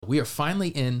we are finally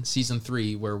in season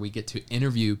 3 where we get to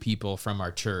interview people from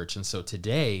our church. And so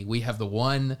today we have the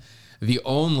one, the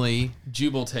only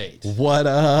Jubal Tait. What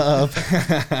up?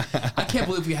 I can't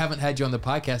believe we haven't had you on the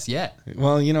podcast yet.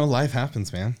 Well, life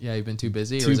happens, man. Yeah, you've been too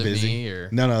busy, Too or is it busy. me? Or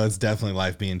No, it's definitely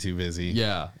life being too busy.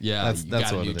 yeah. That's you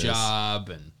got a what new it is. job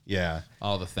and Yeah.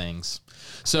 all the things.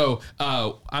 So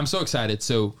I'm so excited.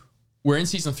 So we're in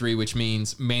season 3, which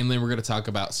means mainly we're going to talk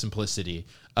about simplicity.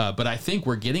 But I think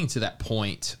we're getting to that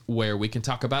point where we can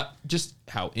talk about just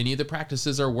how any of the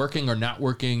practices are working or not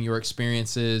working, your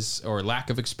experiences or lack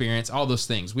of experience, all those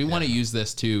things. We want to use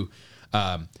this to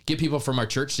get people from our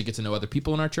church to get to know other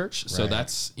people in our church. So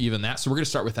that's even that. So we're going to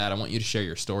start with that. I want you to share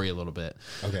your story a little bit.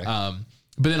 Okay.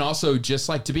 But then also just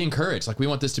like to be encouraged, like we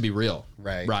want this to be real.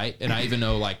 Right. And I even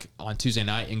know like on Tuesday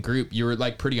night in group, you were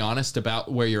like pretty honest about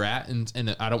where you're at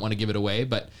and I don't want to give it away,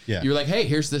 but you were like, hey,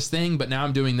 here's this thing, but now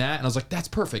I'm doing that. And I was like, that's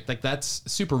perfect. Like that's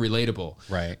super relatable.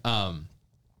 Right. And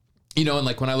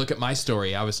like when I look at my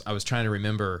story, I was trying to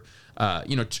remember,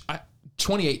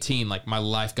 2018, like my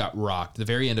life got rocked the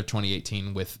very end of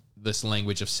 2018 with this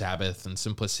language of Sabbath and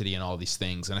simplicity and all these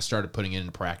things. And I started putting it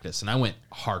into practice and I went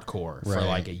hardcore for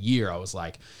like a year. I was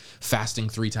like fasting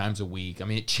 3 times a week. I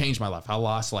mean, it changed my life. I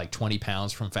lost like 20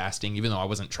 pounds from fasting, even though I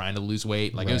wasn't trying to lose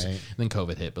weight. Like it was, then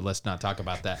COVID hit, but let's not talk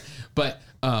about that. But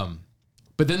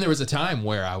then there was a time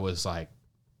where I was like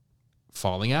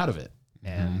falling out of it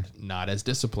and not as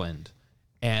disciplined.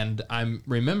 And I'm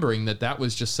remembering that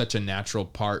was just such a natural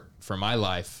part for my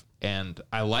life. And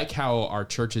I like how our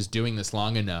church is doing this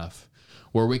long enough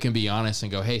where we can be honest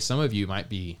and go, hey, some of you might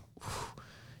be,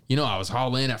 I was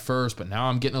all in at first, but now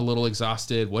I'm getting a little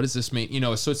exhausted. What does this mean?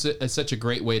 So it's such a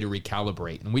great way to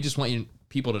recalibrate. And we just want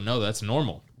people to know that's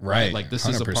normal, right? Like this 100%.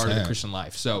 Is a part of the Christian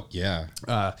life. So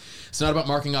it's not about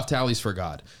marking off tallies for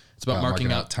God. It's about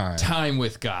marking out time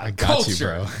with God. I got Culture. you,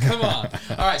 bro. Come on.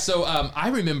 All right. So I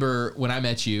remember when I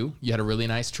met you, you had a really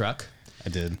nice truck. I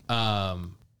did.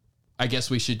 I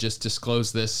guess we should just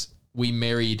disclose this. We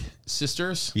married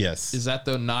sisters. Yes. Is that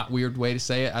the not weird way to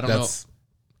say it? I don't know.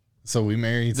 So we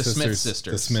married the Smith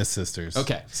sisters. The Smith sisters.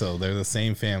 Okay. So they're the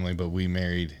same family, but we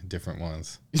married different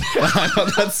ones. I know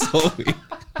that's so weird.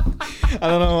 I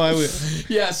don't know why we.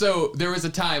 Yeah. So there was a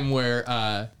time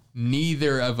where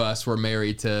neither of us were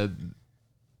married to.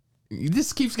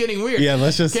 This keeps getting weird. Yeah,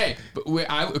 let's just. Okay, but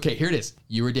here it is.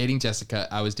 You were dating Jessica.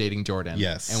 I was dating Jordan.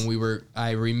 Yes. And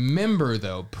I remember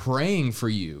though praying for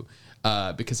you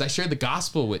because I shared the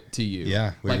gospel to you.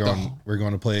 Yeah, we're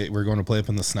going to play up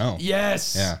in the snow.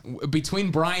 Yes. Yeah. Between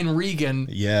Brian Regan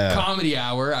comedy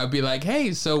hour, I'd be like,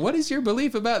 hey, so what is your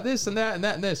belief about this and that and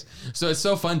that and this? So it's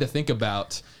so fun to think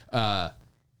about. I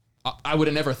would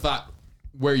have never thought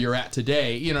where you're at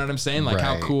today. You know what I'm saying? Like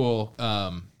how cool.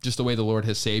 Just the way the Lord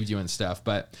has saved you and stuff.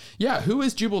 But yeah, who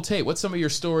is Jubal Tait? What's some of your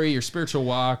story, your spiritual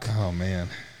walk? Oh man,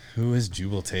 who is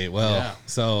Jubal Tait? Well,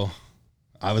 so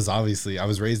I was raised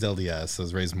LDS. So I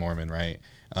was raised Mormon, right?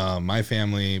 My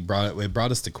family brought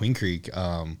us to Queen Creek.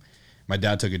 My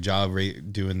dad took a job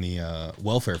doing the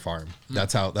welfare farm.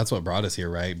 That's what brought us here,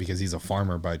 right? Because he's a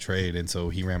farmer by trade. And so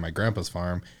he ran my grandpa's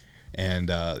farm and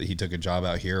he took a job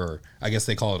out here, or I guess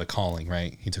they call it a calling,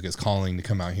 right? He took his calling to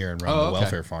come out here and run the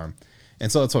welfare farm.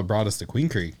 And so that's what brought us to Queen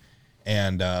Creek.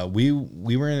 And we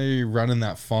were running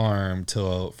that farm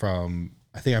from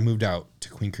I think I moved out to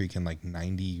Queen Creek in like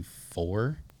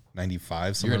 94,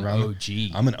 95, somewhere You're around. An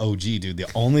OG. I'm an OG, dude. The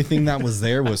only thing that was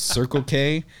there was Circle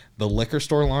K, the liquor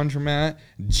store laundromat,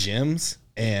 gyms,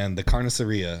 and the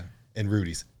carniceria and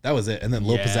Rudy's. That was it. And then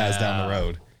Lil Pizzazz down the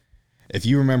road. If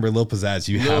you remember Lil Pizzazz,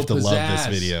 you have to love this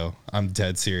video. I'm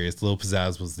dead serious. Lil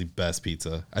Pizzazz was the best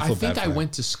pizza. I think I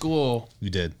went to school.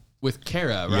 You did. With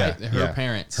Kara, right? Her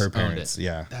parents. Her parents,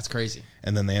 yeah. That's crazy.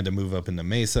 And then they had to move up into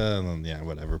Mesa, and then,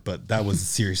 whatever. But that was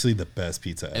seriously the best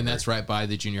pizza ever. And that's right by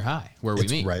the junior high, where we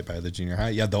meet. Right by the junior high.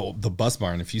 Yeah, the bus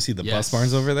barn. If you see the bus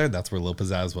barns over there, that's where Lil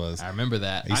Pizzazz was. I remember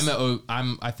that.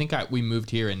 I think we moved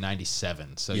here in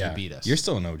 97, so you beat us. You're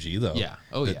still an OG, though. Yeah.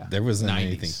 Oh, yeah. There wasn't 90s.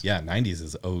 anything. Yeah, 90s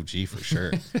is OG for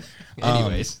sure.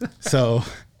 Anyways.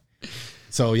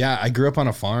 So yeah, I grew up on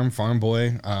a farm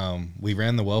boy. We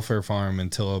ran the welfare farm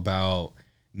until about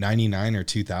 99 or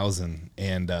 2000,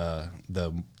 and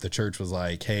the church was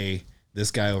like, hey,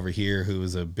 this guy over here who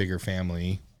is a bigger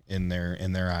family in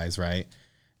their eyes, right,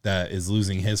 that is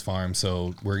losing his farm,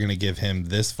 so we're gonna give him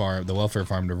this farm, the welfare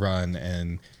farm, to run.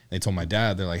 And they told my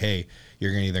dad, they're like, hey,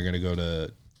 you're either gonna go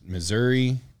to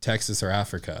Missouri, Texas, or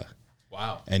Africa.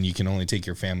 Wow. And you can only take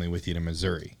your family with you to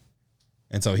Missouri.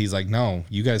 And so he's like, no,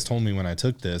 you guys told me when I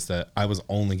took this that I was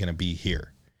only gonna be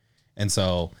here. And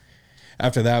so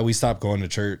after that, we stopped going to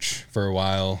church for a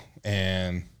while,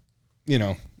 and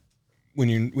when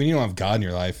you don't have God in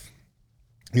your life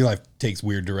takes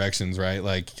weird directions, right?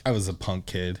 Like I was a punk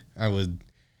kid. I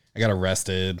got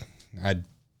arrested. I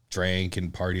drank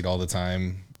and partied all the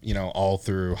time, all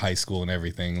through high school and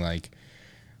everything. Like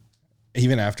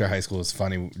even after high school, it was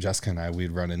funny. Jessica and I,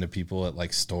 we'd run into people at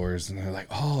like stores and they're like,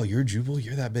 "Oh, you're Jubal,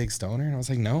 you're that big stoner." And I was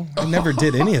like, "No, I never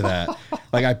did any of that."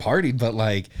 Like I partied, but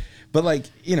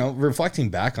reflecting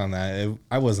back on that,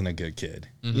 I wasn't a good kid,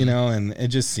 and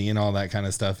just seeing all that kind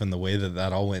of stuff and the way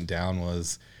that all went down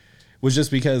was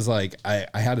just because like I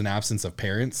had an absence of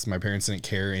parents. My parents didn't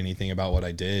care anything about what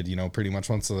I did. Pretty much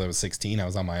once I was 16, I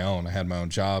was on my own. I had my own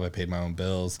job. I paid my own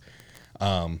bills.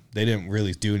 They didn't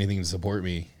really do anything to support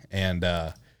me. And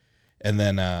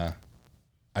then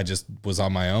I just was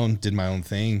on my own, did my own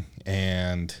thing,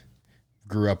 and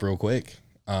grew up real quick.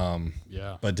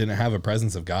 But didn't have a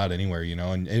presence of God anywhere,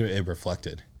 and it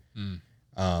reflected. And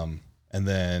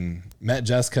then met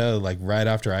Jessica like right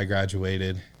after I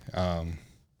graduated.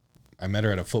 I met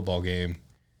her at a football game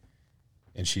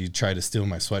and she tried to steal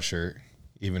my sweatshirt,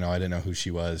 even though I didn't know who she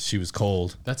was. She was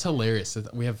cold. That's hilarious.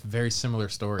 We have very similar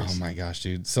stories. Oh my gosh,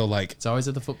 dude. So like, it's always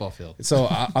at the football field. So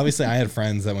obviously I had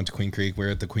friends that went to Queen Creek. We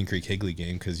were at the Queen Creek Higley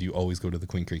game because you always go to the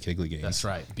Queen Creek Higley games. That's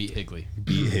right. Beat Higley.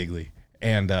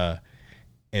 And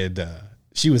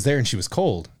she was there and she was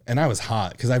cold and I was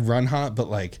hot because I run hot, but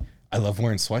like I love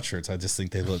wearing sweatshirts. I just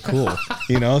think they look cool,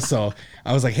 So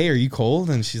I was like, "Hey, are you cold?"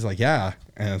 And she's like, "Yeah."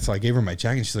 And so I gave her my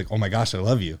jacket and she's like, "Oh my gosh, I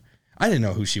love you." I didn't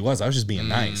know who she was. I was just being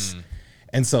nice.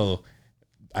 And so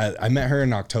I met her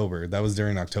in October. That was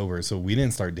during October. So we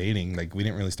didn't start dating. Like we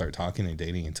didn't really start talking and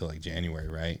dating until like January.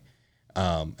 Right.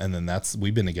 And then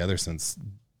we've been together since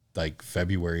like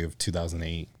February of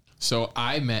 2008. So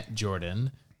I met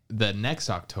Jordan the next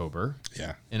October.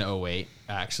 Yeah. In 2008.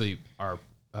 Actually,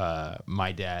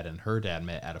 my dad and her dad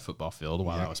met at a football field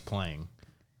while I was playing.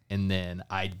 And then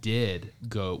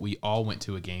we all went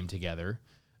to a game together,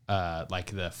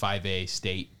 like the 5A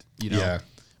state,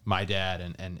 my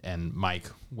dad and Mike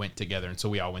went together. And so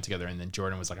we all went together. And then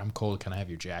Jordan was like, "I'm cold. Can I have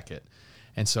your jacket?"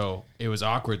 And so it was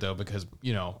awkward though, because,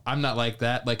 I'm not like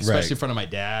that, like especially in front of my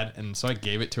dad. And so I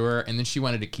gave it to her and then she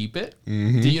wanted to keep it.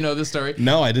 Mm-hmm. Do you know this story?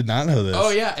 No, I did not know this.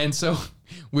 Oh yeah. And so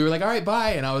we were like, "All right,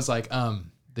 bye." And I was like,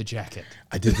 the jacket.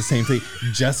 I did the same thing.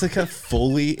 Jessica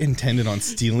fully intended on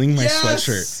stealing my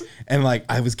sweatshirt. And like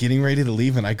I was getting ready to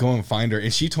leave and I go and find her.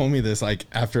 And she told me this like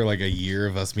after like a year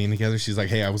of us being together. She's like,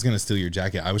 "Hey, I was going to steal your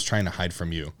jacket. I was trying to hide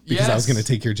from you because I was going to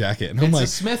take your jacket." And I'm like,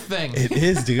 it's a Smith thing. It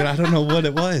is, dude. I don't know what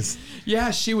it was.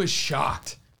 Yeah, she was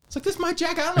shocked. It's like, "This is my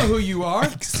jacket. I don't know who you are."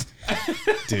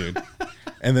 Dude.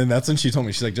 And then that's when she told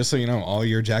me, she's like, "Just so you know, all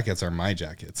your jackets are my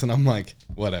jackets." And I'm like,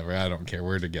 whatever. I don't care.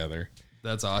 We're together.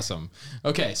 That's awesome.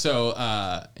 Okay, so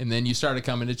and then you started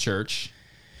coming to church.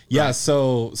 Yeah, right?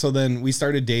 So then we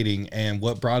started dating, and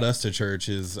what brought us to church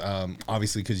is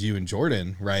obviously because you and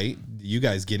Jordan, right? You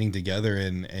guys getting together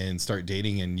and start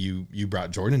dating, and you brought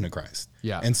Jordan to Christ.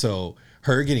 Yeah. And so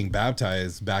her getting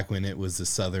baptized back when it was the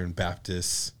Southern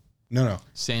Baptist,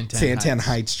 Santan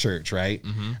Heights Church, right?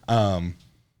 Mm-hmm.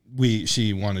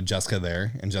 She wanted Jessica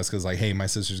there, and Jessica's like, "Hey, my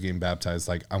sister's getting baptized.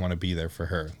 Like, I want to be there for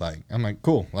her." Like, I'm like,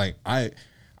 cool. Like, I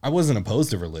wasn't opposed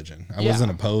to religion. I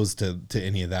wasn't opposed to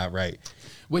any of that, right?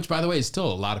 Which, by the way, is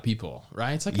still a lot of people,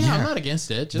 right? It's like, I'm not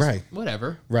against it. Just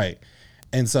whatever. Right.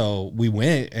 And so we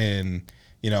went, and,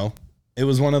 it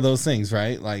was one of those things,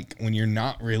 right? Like, when you're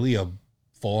not really a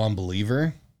full-on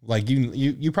believer, like,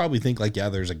 you probably think, like, yeah,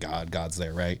 there's a God. God's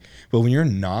there, right? But when you're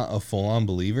not a full-on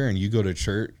believer and you go to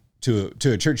church, to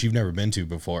a church you've never been to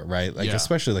before, right? Like,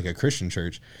 especially like a Christian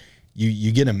church,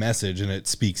 you get a message and it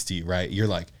speaks to you, right?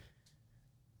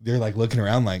 They're like looking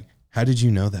around like, "How did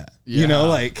you know that?"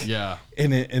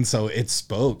 And so it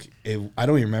spoke. I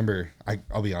don't even remember.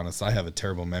 I'll be honest. I have a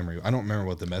terrible memory. I don't remember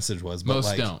what the message was. But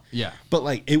most don't. Yeah. But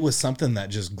like, it was something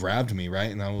that just grabbed me, right?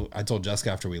 And I told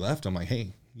Jessica after we left, I'm like,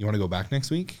 "Hey, you want to go back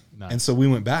next week?" Nice. And so we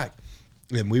went back,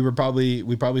 and we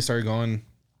probably started going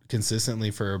consistently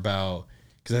for about.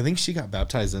 Because I think she got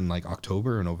baptized in like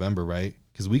October or November, right?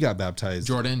 Because we got baptized.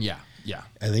 Jordan, yeah.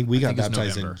 I think we got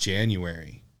baptized in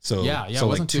January. So so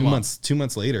like 2 months. 2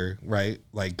 months later, right?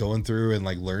 Like going through and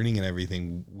like learning and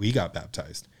everything, we got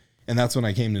baptized, and that's when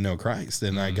I came to know Christ,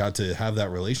 and I got to have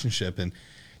that relationship. And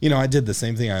I did the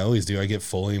same thing I always do. I get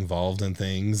fully involved in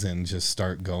things and just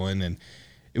start going. And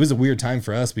it was a weird time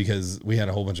for us because we had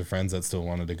a whole bunch of friends that still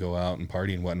wanted to go out and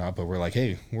party and whatnot, but we're like,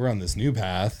 "Hey, we're on this new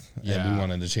path and we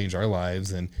wanted to change our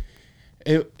lives." And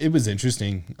it was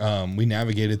interesting. We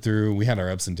navigated through, we had our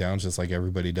ups and downs just like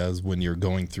everybody does when you're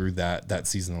going through that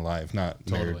season of life, not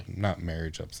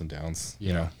marriage ups and downs.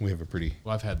 We have a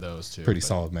I've had those too. Pretty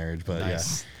solid marriage, but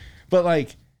nice. But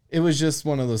like, it was just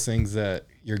one of those things that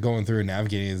you're going through and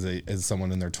navigating as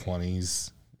someone in their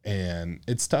 20s. And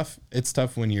it's tough. It's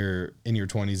tough when you're in your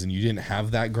 20s and you didn't have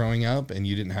that growing up and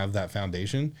you didn't have that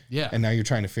foundation. Yeah. And now you're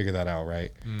trying to figure that out,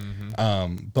 right?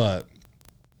 Mm-hmm. But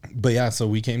yeah, so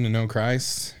we came to know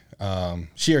Christ.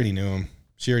 She already knew him.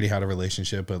 She already had a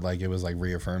relationship, but like it was like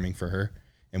reaffirming for her.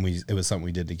 And it was something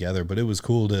we did together. But it was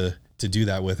cool to do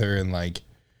that with her and like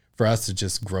for us to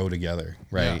just grow together,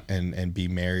 right? Yeah. And be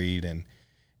married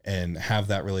and have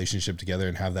that relationship together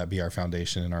and have that be our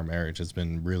foundation in our marriage has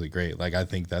been really great. Like, I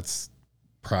think that's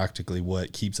practically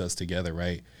what keeps us together,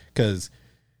 right? Because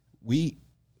not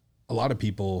a lot of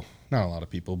people,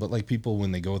 but like people,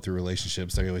 when they go through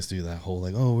relationships, they always do that whole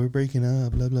like, oh, we're breaking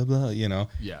up, blah, blah, blah, you know?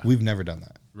 Yeah. We've never done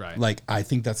that. Right. Like, I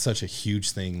think that's such a huge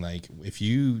thing. Like, if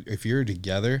you're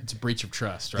together, it's a breach of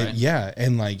trust, right? Yeah.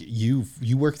 And like, you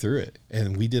work through it.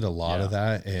 And we did a lot of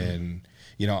that. And,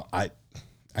 you know,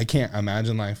 I can't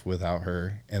imagine life without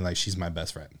her, and like she's my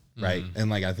best friend, right? And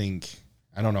like I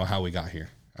don't know how we got here.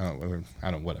 I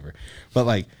don't whatever, but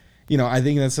like, you know, I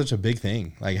think that's such a big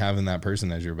thing, like having that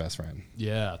person as your best friend.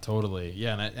 Yeah, totally.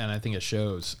 Yeah, and I think it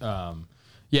shows.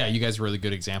 Yeah, you guys were a really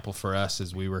good example for us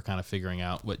as we were kind of figuring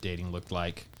out what dating looked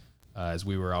like. As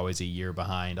we were always a year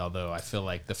behind, although I feel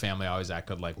like the family always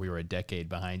acted like we were a decade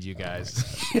behind you guys.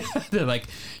 They're like,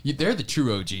 they're the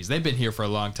true OGs. They've been here for a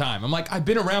long time. I'm like, I've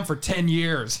been around for 10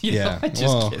 years. You know?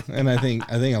 Kidding. And I think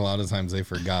a lot of times they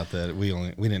forgot that we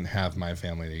didn't have my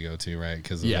family to go to, right?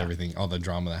 Because of everything, all the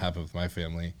drama that happened with my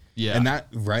family. Yeah. And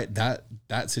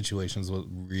that situation is what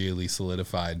really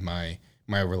solidified my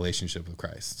relationship with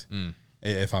Christ,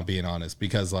 if I'm being honest,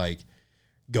 because like,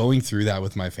 going through that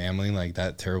with my family, like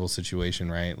that terrible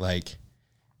situation, right? Like,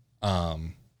 how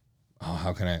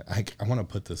can I want to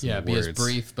put this in words. Be as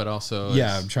brief, but also.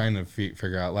 Yeah, I'm trying to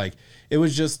figure out, like, it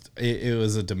was just, it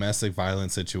was a domestic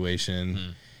violence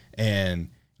situation and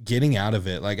getting out of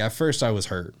it. Like, at first I was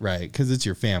hurt, right? Because it's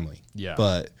your family. Yeah.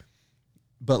 But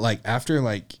like, after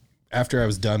I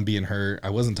was done being hurt, I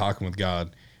wasn't talking with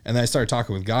God. And then I started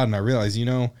talking with God and I realized, you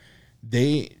know,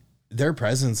 their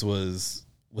presence was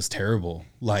terrible.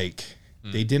 Like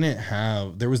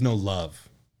there was no love,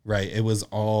 right? It was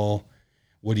all,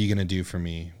 what are you going to do for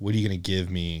me? What are you going to give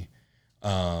me?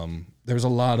 There was a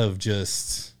lot of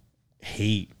just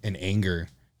hate and anger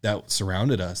that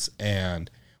surrounded us.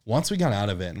 And once we got out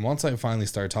of it and once I finally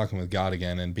started talking with God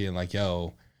again and being like,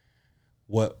 yo,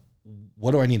 what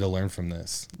do I need to learn from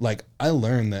this? Like, I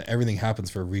learned that everything happens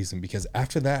for a reason, because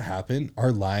after that happened,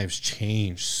 our lives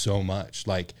changed so much.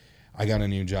 Like, I got a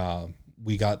new job.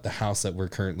 We got the house that we're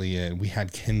currently in. We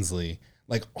had Kinsley.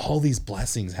 Like, all these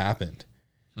blessings happened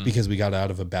because we got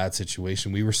out of a bad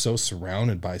situation. We were so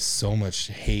surrounded by so much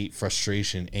hate,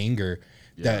 frustration, anger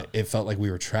that it felt like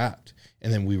we were trapped.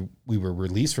 And then we were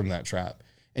released from that trap.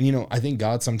 And, you know, I think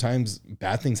God, sometimes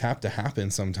bad things have to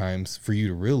happen sometimes for you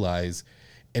to realize.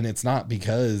 And it's not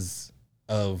because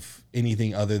of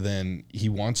anything other than he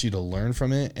wants you to learn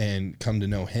from it and come to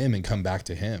know him and come back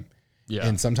to him. Yeah.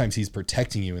 And sometimes he's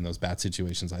protecting you in those bad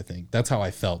situations, I think. That's how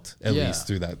I felt, at least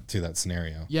through that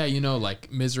scenario. Yeah, you know, like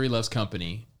misery loves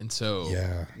company. And so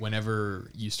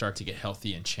whenever you start to get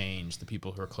healthy and change, the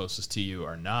people who are closest to you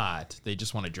are not. They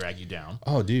just want to drag you down.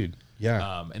 Oh, dude.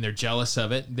 Yeah. And they're jealous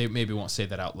of it. They maybe won't say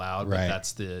that out loud, but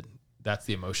that's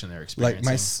the emotion they're experiencing.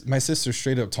 Like my sister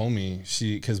straight up told me,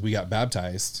 because we got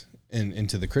baptized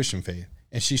into the Christian faith.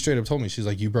 And she straight up told me, she's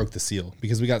like, you broke the seal,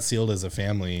 because we got sealed as a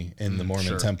family in the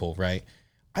Mormon temple, right?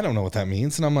 I don't know what that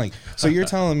means. And I'm like, so you're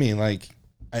telling me, like,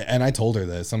 and I told her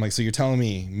this, I'm like, so you're telling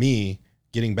me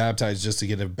getting baptized just to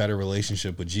get a better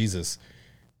relationship with Jesus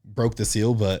broke the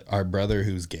seal, but our brother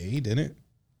who's gay didn't?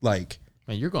 Like,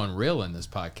 man, you're going real in this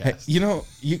podcast. You know,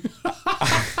 you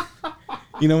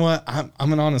know what?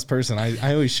 I'm an honest person.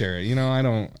 I always share it. You know, I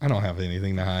don't have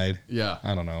anything to hide. Yeah.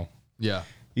 I don't know. Yeah.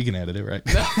 You can edit it, right?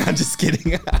 I'm just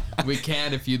kidding. We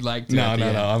can if you'd like to. No.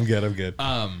 I'm good.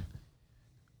 But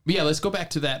yeah, let's go back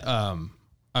to that.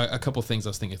 A couple things I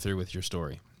was thinking through with your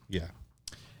story. Yeah.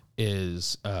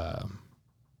 Is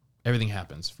everything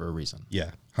happens for a reason.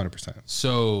 Yeah, 100%.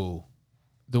 So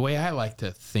the way I like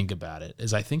to think about it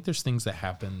is I think there's things that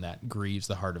happen that grieves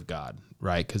the heart of God,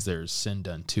 right? Because there's sin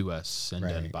done to us, sin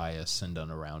done by us, sin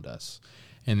done around us.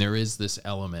 And there is this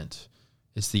element.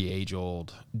 It's the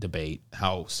age-old debate,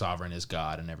 how sovereign is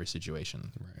God in every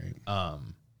situation. Right.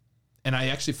 And I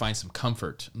actually find some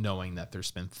comfort knowing that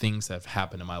there's been things that have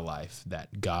happened in my life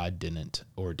that God didn't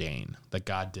ordain, that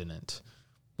God didn't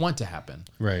want to happen.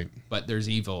 Right. But there's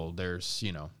evil, there's,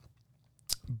 you know.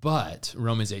 But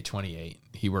Romans 8:28,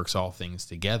 he works all things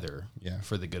together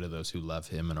for the good of those who love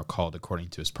him and are called according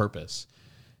to his purpose.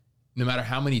 No matter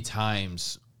how many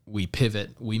times we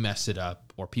pivot, we mess it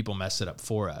up, or people mess it up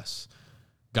for us,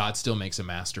 God still makes a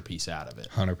masterpiece out of it.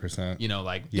 100%. You know,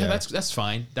 like, yeah, that's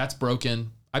fine. That's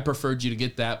broken. I preferred you to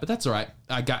get that, but that's all right.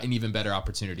 I got an even better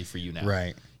opportunity for you now.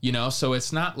 Right. You know, so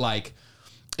it's not like,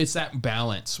 it's that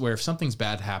balance where if something's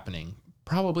bad happening,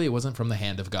 probably it wasn't from the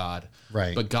hand of God.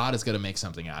 Right. But God is going to make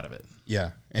something out of it.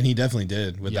 Yeah. And he definitely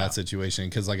did with that situation.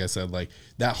 Cause like I said, like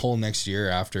that whole next year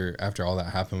after all that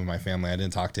happened with my family, I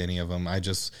didn't talk to any of them.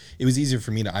 It was easier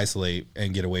for me to isolate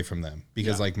and get away from them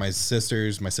because like my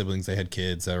sisters, my siblings, they had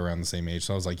kids that were around the same age.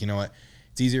 So I was like, you know what?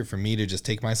 It's easier for me to just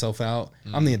take myself out.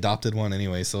 I'm the adopted one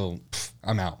anyway. So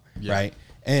I'm out. Yeah. Right.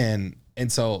 And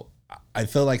so I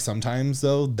feel like sometimes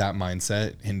though, that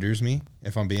mindset hinders me,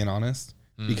 if I'm being honest,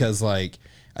 because like,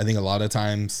 I think a lot of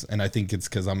times, and I think it's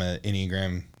because I'm an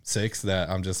Enneagram 6 that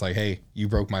I'm just like, hey, you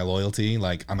broke my loyalty,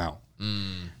 like I'm out.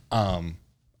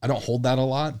 I don't hold that a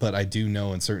lot, but I do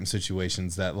know in certain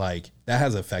situations that like that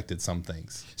has affected some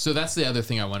things. So that's the other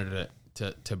thing I wanted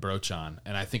to broach on,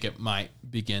 and I think it might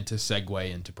begin to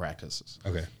segue into practices.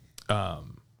 Okay.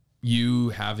 You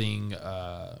having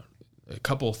a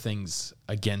couple things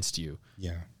against you.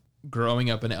 Yeah. Growing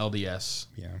up in LDS,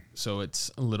 so it's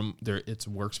a little there. It's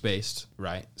works based,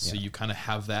 right? So you kind of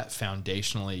have that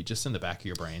foundationally just in the back of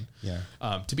your brain. Yeah.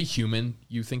 To be human,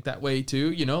 you think that way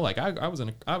too. You know, like I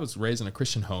was raised in a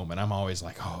Christian home, and I'm always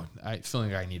like, oh, I feel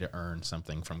like I need to earn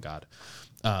something from God.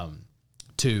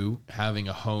 Two, having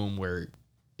a home where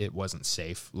it wasn't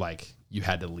safe, like you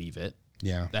had to leave it.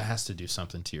 Yeah. That has to do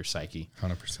something to your psyche.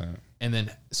 100%. And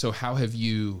then, so how have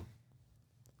you?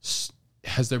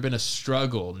 Has there been a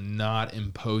struggle not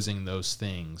imposing those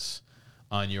things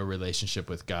on your relationship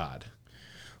with God?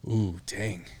 Ooh,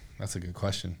 dang. That's a good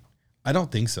question. I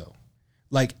don't think so.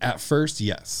 Like at first,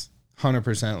 yes.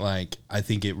 100%. Like I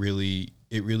think it really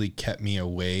kept me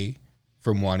away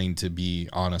from wanting to be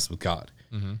honest with God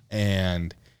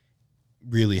and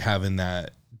really having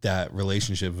that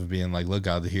relationship of being like, look,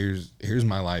 God, here's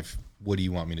my life. What do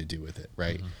you want me to do with it?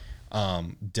 Right.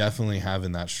 Definitely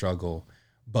having that struggle.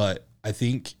 But I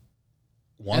think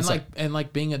once and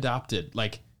like being adopted,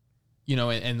 like, you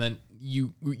know, and then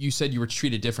you said you were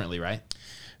treated differently, right?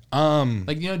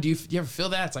 Like, you know, do you ever feel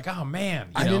that? It's like, oh man,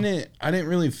 I didn't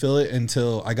really feel it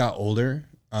until I got older.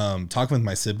 Talking with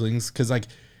my siblings, because like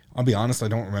I'll be honest, I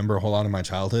don't remember a whole lot of my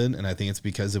childhood, and I think it's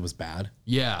because it was bad.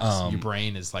 Yeah, so your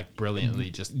brain is like brilliantly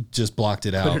just blocked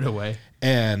it out, put it away.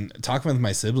 And talking with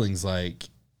my siblings, like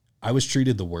I was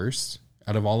treated the worst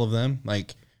out of all of them.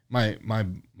 Like my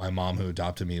mom who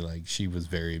adopted me, like she was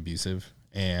very abusive,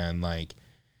 and like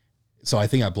so I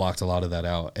think I blocked a lot of that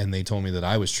out, and they told me that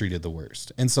I was treated the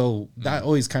worst, and so that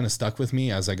always kind of stuck with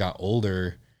me as I got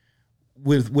older,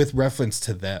 with reference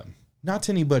to them. Not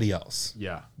to anybody else.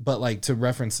 Yeah. But like to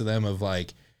reference to them of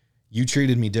like, you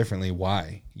treated me differently.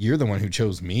 Why? You're the one who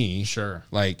chose me. Sure.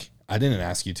 Like, I didn't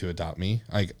ask you to adopt me.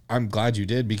 Like, I'm glad you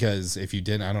did, because if you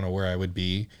didn't, I don't know where I would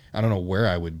be. I don't know where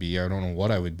I would be. I don't know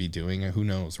what I would be doing. Who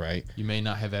knows, right? You may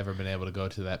not have ever been able to go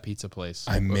to that pizza place.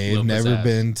 I may have never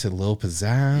been to Lil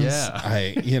Pizzazz.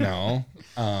 Yeah.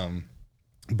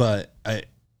 But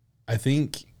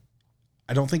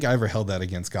I don't think I ever held that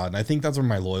against God. And I think that's where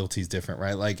my loyalty is different,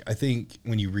 right? Like, I think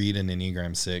when you read an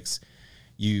Enneagram 6,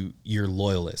 you're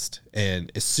loyalist.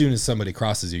 And as soon as somebody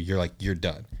crosses you, you're like, you're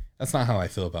done. That's not how I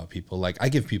feel about people. Like, I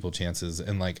give people chances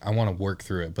and like, I want to work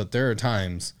through it. But there are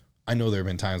times, I know there have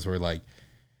been times where like,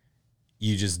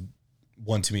 you just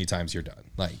one too many times you're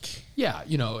done. Like, yeah,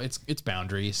 it's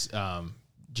boundaries.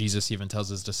 Jesus even tells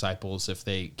his disciples, if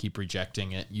they keep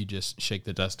rejecting it, you just shake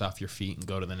the dust off your feet and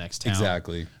go to the next town.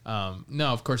 Exactly. No,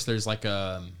 of course there's like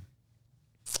an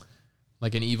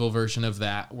evil version of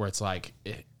that where it's like,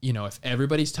 if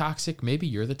everybody's toxic, maybe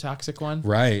you're the toxic one.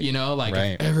 Right.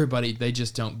 If everybody, they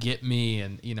just don't get me,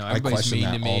 and everybody's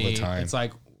mean to me all the time. It's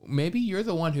like, maybe you're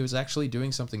the one who's actually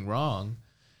doing something wrong,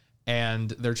 and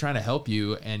they're trying to help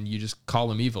you, and you just call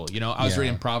them evil. I was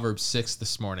reading Proverbs 6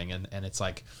 this morning, and it's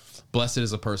like, blessed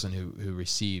is a person who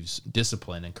receives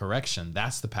discipline and correction.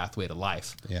 That's the pathway to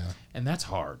life. Yeah. And that's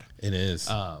hard. It is.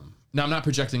 Now, I'm not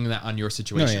projecting that on your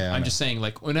situation. No, I'm just saying,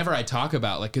 like, whenever I talk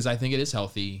about, like, because I think it is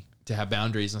healthy to have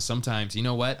boundaries. And sometimes, you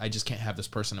know what? I just can't have this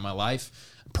person in my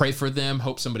life. Pray for them.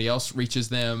 Hope somebody else reaches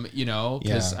them,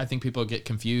 because I think people get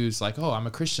confused. Like, oh, I'm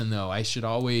a Christian, though. I should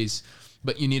always...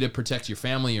 But you need to protect your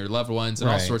family, your loved ones, and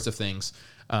all sorts of things.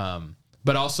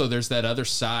 But also there's that other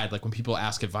side, like when people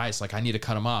ask advice, like I need to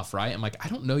cut them off, right? I'm like, I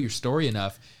don't know your story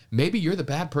enough. Maybe you're the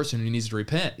bad person who needs to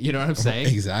repent. You know what I'm saying?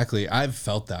 Exactly. I've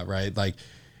felt that, right? Like,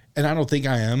 And I don't think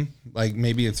I am. Like,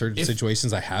 maybe in certain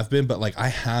situations I have been, but like I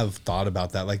have thought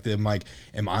about that. Like, am I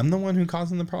the one who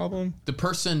causing the problem? The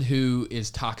person who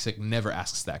is toxic never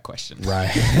asks that question. Right.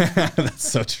 That's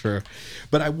so true.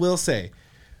 But I will say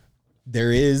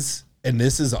there is, and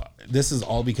this is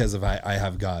all because of I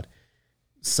have God.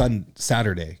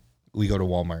 Saturday, we go to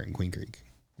Walmart in Queen Creek,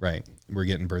 right? We're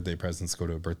getting birthday presents, go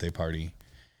to a birthday party,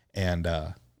 and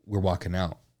we're walking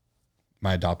out.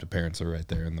 My adopted parents are right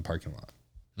there in the parking lot.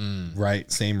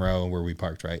 Right, same row where we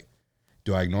parked, right?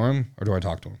 Do I ignore him or do I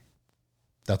talk to him?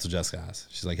 That's what Jessica asked.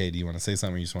 She's like, hey, do you want to say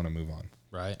something or you just want to move on?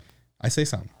 Right. I say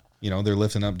something. You know, they're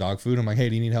lifting up dog food. I'm like, hey,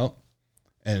 do you need help?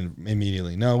 And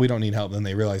immediately, no, we don't need help. Then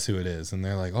they realize who it is. And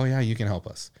they're like, oh, yeah, you can help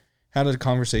us. Had a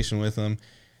conversation with them.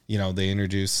 You know, they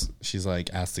introduce, she's like,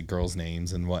 asked the girls'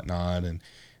 names and whatnot and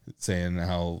saying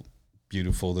how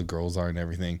beautiful the girls are and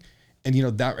everything. And, you know,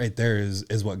 that right there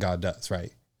is what God does,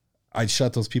 right? I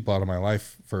shut those people out of my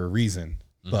life for a reason,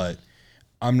 but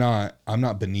I'm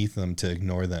not beneath them to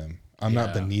ignore them. I'm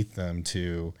not beneath them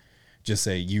to just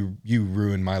say, you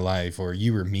ruined my life or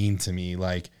you were mean to me.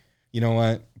 Like, you know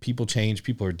what? People change.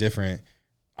 People are different.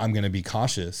 I'm going to be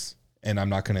cautious and I'm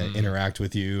not going to interact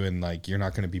with you. And like, you're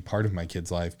not going to be part of my kid's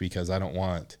life because I don't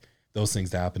want those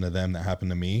things to happen to them that happen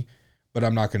to me. But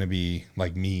I'm not going to be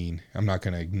like mean. I'm not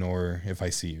going to ignore if I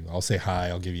see you. I'll say hi.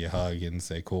 I'll give you a hug and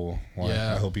say, cool. Well,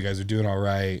 I hope you guys are doing all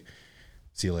right.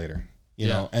 See you later. You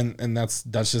know, and that's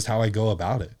just how I go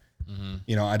about it.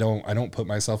 You know, I don't put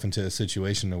myself into a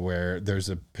situation where there's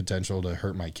a potential to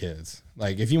hurt my kids.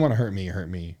 Like if you want to hurt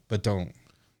me, but don't,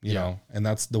 you know, and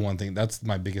that's the one thing, that's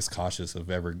my biggest cautious of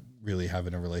ever really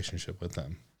having a relationship with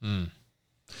them.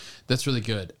 That's really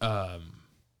good.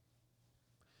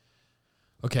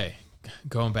 Okay.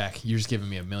 Going back, you're just giving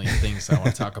me a million things I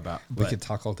want to talk about. We could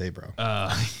talk all day, bro.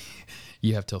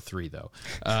 You have till 3 though.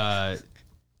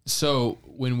 So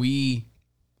when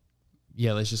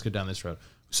let's just go down this road.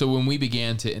 So when we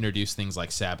began to introduce things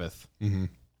like Sabbath,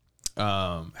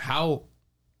 how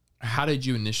did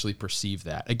you initially perceive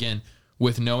that? Again,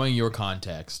 with knowing your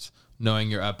context, knowing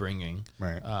your upbringing,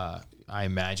 right? I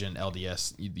imagine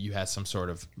LDS, you had some sort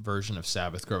of version of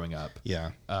Sabbath growing up. Yeah.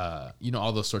 You know,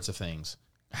 all those sorts of things.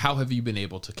 How have you been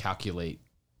able to calculate,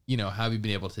 you know, how have you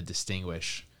been able to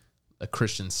distinguish a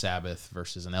Christian Sabbath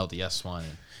versus an LDS one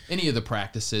and any of the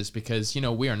practices? Because, you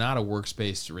know, we are not a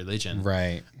works-based religion.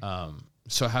 Right.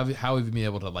 So how have you been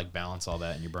able to like balance all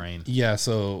that in your brain? Yeah.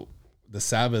 So the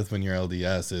Sabbath when you're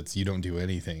LDS, it's you don't do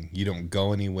anything. You don't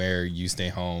go anywhere. You stay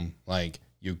home. Like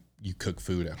you cook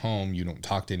food at home. You don't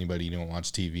talk to anybody. You don't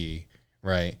watch TV.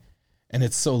 Right. And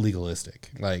it's so legalistic.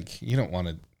 Like you don't want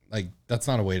to. Like, that's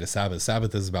not a way to Sabbath.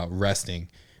 Sabbath is about resting.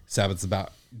 Sabbath's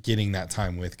about getting that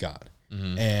time with God.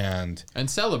 And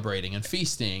celebrating and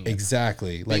feasting.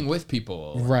 Exactly. Being with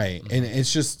people. Right. And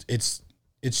it's just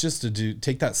to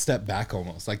take that step back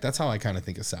almost. Like, that's how I kind of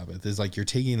think of Sabbath is like you're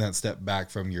taking that step back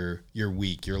from your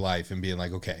week, your life, and being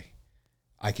like, okay,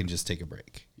 I can just take a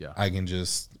break. Yeah. I can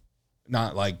just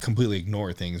not like completely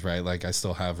ignore things, right? Like, I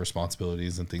still have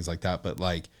responsibilities and things like that. But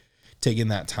like taking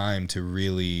that time to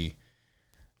really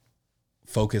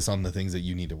focus on the things that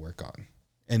you need to work on.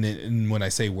 And when I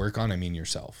say work on, I mean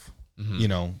yourself, you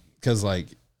know, because like,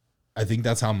 I think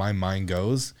that's how my mind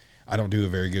goes. I don't do a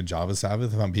very good job of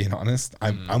Sabbath, if I'm being honest.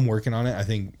 I'm working on it. I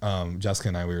think Jessica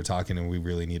and I, we were talking and we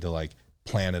really need to like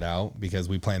plan it out because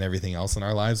we plan everything else in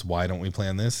our lives. Why don't we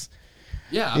plan this?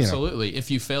 Yeah, absolutely. You know.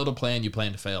 If you fail to plan, you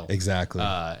plan to fail. Exactly.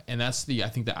 And that's I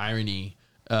think the irony,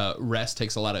 rest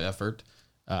takes a lot of effort.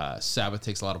 Sabbath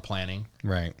takes a lot of planning.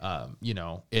 Right. You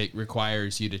know, it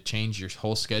requires you to change your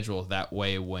whole schedule. That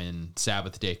way, when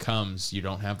Sabbath day comes, you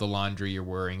don't have the laundry you're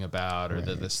worrying about or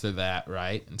the this or that,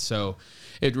 right? And so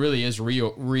it really is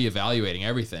reevaluating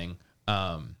everything.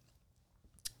 And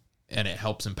it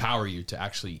helps empower you to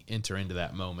actually enter into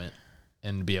that moment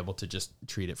and be able to just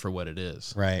treat it for what it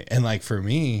is. Right. And like for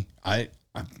me, I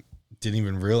didn't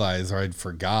even realize or I'd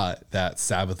forgot that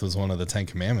Sabbath was one of the 10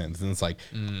 commandments. And it's like,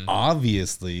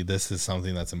 obviously this is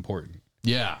something that's important.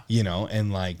 Yeah. You know,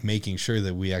 and like making sure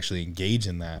that we actually engage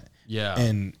in that. Yeah.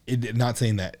 And not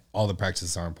saying that all the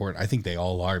practices are important. I think they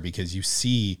all are because you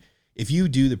see, if you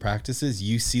do the practices,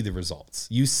 you see the results.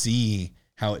 You see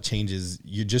how it changes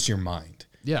your mind.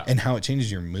 Yeah. And how it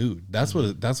changes your mood. That's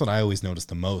what I always notice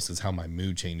the most is how my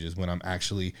mood changes when I'm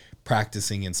actually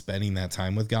practicing and spending that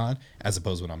time with God as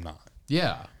opposed to when I'm not.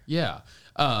 Yeah. Yeah.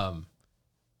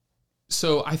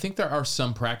 So I think there are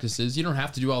some practices you don't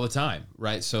have to do all the time,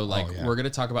 right? So like we're going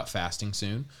to talk about fasting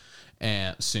soon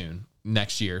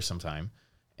next year sometime.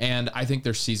 And I think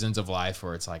there's seasons of life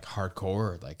where it's like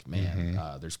hardcore, like, man,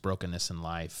 there's brokenness in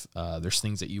life. There's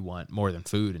things that you want more than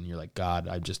food. And you're like, God,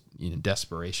 I just,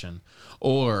 desperation.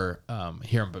 Or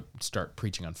here I'm start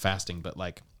preaching on fasting. But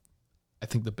like, I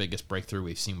think the biggest breakthrough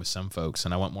we've seen with some folks,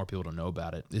 and I want more people to know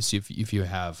about it, is if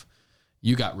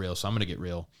you got real, so I'm going to get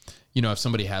real. If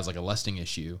somebody has like a lusting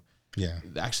issue,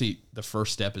 actually the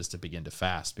first step is to begin to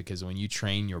fast, because when you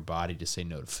train your body to say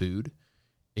no to food,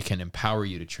 it can empower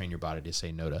you to train your body to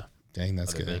say no to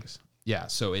that's other good. things. Yeah.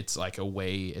 So it's like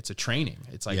it's a training.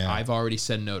 It's like, I've already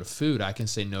said no to food. I can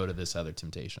say no to this other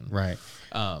temptation. Right.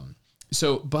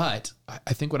 But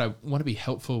I think what I want to be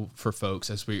helpful for folks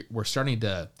as we're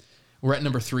at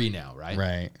number 3 now, right?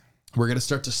 Right. We're going to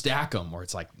start to stack them, or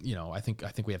it's like, I think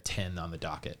we have 10 on the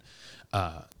docket.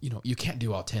 You can't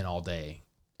do all 10 all day,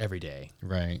 every day.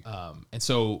 Right. And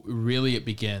so really it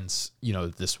begins,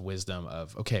 this wisdom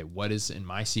of, okay, what is in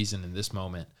my season in this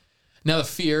moment? Now the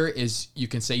fear is you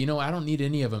can say, I don't need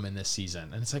any of them in this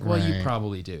season. And it's like, well, you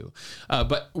probably do.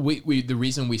 But the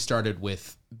reason we started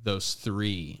with those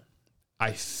 3,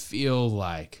 I feel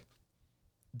like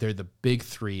they're the big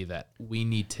 3 that we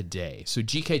need today. So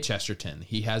G.K. Chesterton,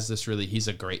 he's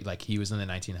a great, like, he was in the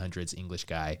 1900s, English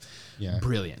guy. Yeah.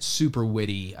 Brilliant, super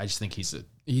witty. I just think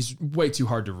he's way too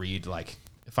hard to read. Like,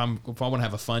 if I want to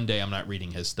have a fun day, I'm not reading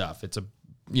his stuff. It's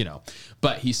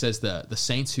but he says the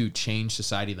saints who change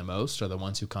society the most are the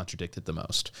ones who contradict it the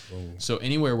most. Whoa. So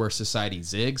anywhere where society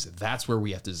zigs, that's where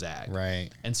we have to zag. Right.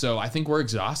 And so I think we're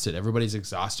exhausted. Everybody's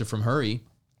exhausted from hurry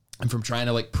and from trying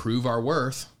to like prove our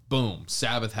worth. Boom,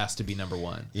 Sabbath has to be number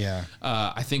 1. Yeah.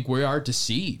 I think we are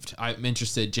deceived. I'm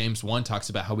interested. James 1 talks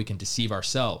about how we can deceive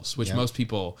ourselves, which most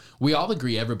people, we all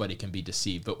agree everybody can be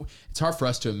deceived, but it's hard for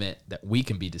us to admit that we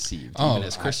can be deceived, even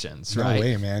as Christians, right? No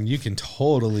way, man. You can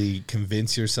totally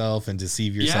convince yourself and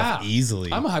deceive yourself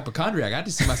easily. I'm a hypochondriac. I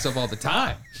deceive myself all the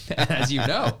time, as you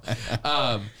know.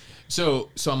 So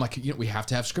I'm like, we have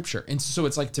to have scripture. And so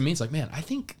it's like, to me, it's like, man, I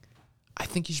think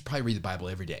you should probably read the Bible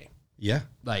every day. Yeah.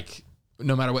 Like,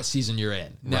 no matter what season you're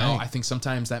in. Now, I think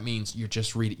sometimes that means you're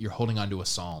just you're holding on to a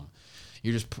psalm.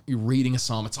 You're reading a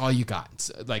psalm. It's all you got.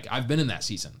 It's like, I've been in that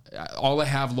season. All I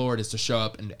have, Lord, is to show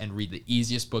up and read the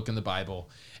easiest book in the Bible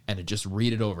and to just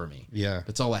read it over me. Yeah.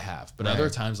 That's all I have. But other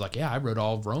times, like, I read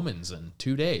all of Romans in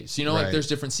 2 days. Like, there's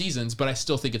different seasons, but I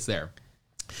still think it's there.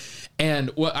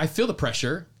 And I feel the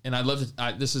pressure, and I love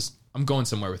to, I'm going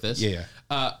somewhere with this. Yeah.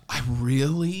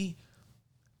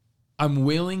 I'm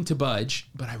willing to budge,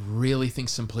 but I really think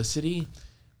simplicity,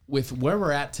 with where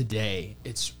we're at today,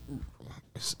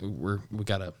 we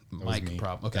got a mic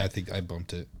problem. Okay. I think I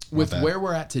bumped it. With where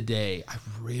we're at today, I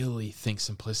really think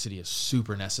simplicity is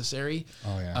super necessary.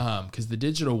 Oh yeah. Because the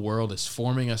digital world is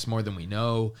forming us more than we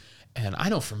know. And I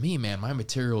know for me, man, my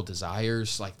material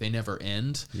desires, like, they never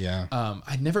end. Yeah.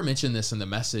 I never mentioned this in the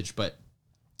message, but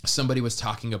somebody was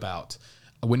talking about,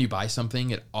 when you buy something,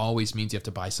 it always means you have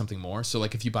to buy something more. So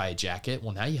like, if you buy a jacket,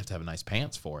 well, now you have to have nice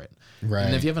pants for it. Right.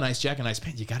 And if you have a nice jacket, nice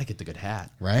pants, you got to get the good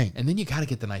hat. Right. And then you got to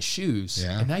get the nice shoes.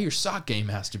 Yeah. And now your sock game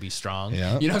has to be strong.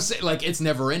 Yeah. You know what I'm saying? Like, it's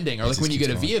never ending. Or like when you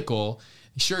get a vehicle,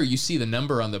 sure, you see the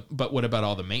number but what about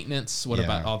all the maintenance? What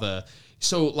about all the,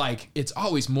 so like, it's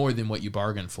always more than what you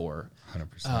bargained for.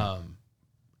 100%.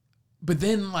 But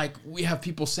then, like, we have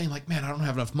people saying, like, man, I don't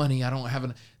have enough money. I don't have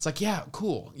enough. It's like, yeah,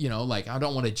 cool. Like, I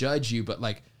don't want to judge you, but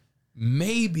like,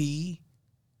 maybe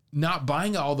not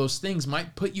buying all those things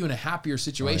might put you in a happier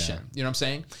situation. Oh, yeah. You know what I'm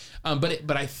saying?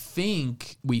 But I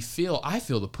think I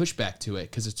feel the pushback to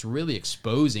it, because it's really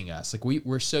exposing us. Like,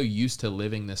 we're so used to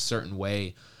living this certain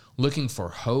way, looking for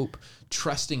hope,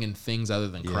 trusting in things other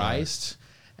than Christ.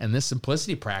 And this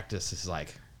simplicity practice is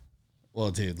like, well,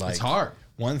 dude, like, it's hard.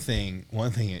 One thing,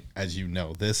 as you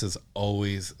know, this has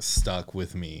always stuck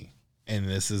with me, and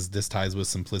this ties with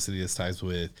simplicity. This ties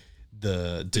with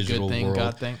the digital good thing, world.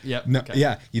 God thing. Yep. No, okay.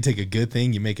 Yeah. You take a good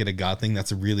thing, you make it a God thing.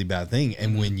 That's a really bad thing.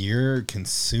 And when you're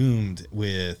consumed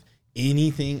with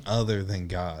anything other than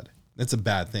God, that's a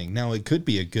bad thing. Now, it could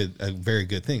be a very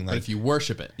good thing. Like, but if you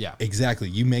worship it, yeah, exactly.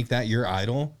 You make that your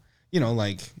idol.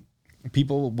 Like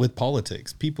people with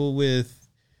politics, people with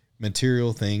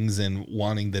material things and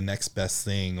wanting the next best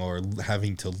thing, or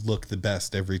having to look the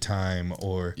best every time,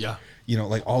 or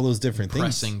like all those different things.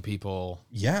 Impressing people.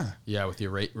 Yeah. With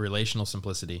your relational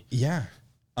simplicity. Yeah.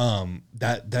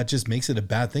 That just makes it a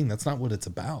bad thing. That's not what it's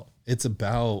about. It's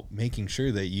about making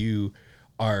sure that you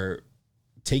are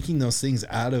taking those things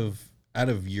out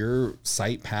of your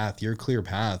sight path, your clear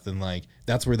path. And like,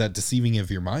 that's where that deceiving of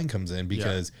your mind comes in,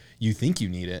 because you think you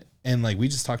need it. And like, we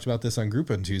just talked about this on group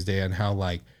on Tuesday, and how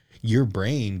like your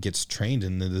brain gets trained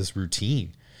into this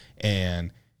routine,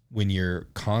 and when you're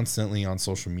constantly on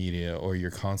social media or you're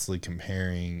constantly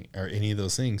comparing or any of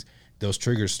those things, those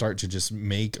triggers start to just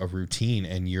make a routine,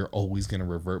 and you're always going to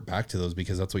revert back to those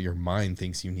because that's what your mind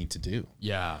thinks you need to do.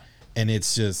 Yeah. And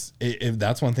it's just,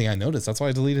 that's one thing I noticed. That's why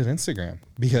I deleted Instagram,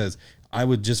 because I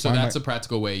would just. So that's a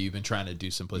practical way you've been trying to do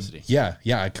simplicity. Yeah.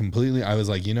 Yeah. I was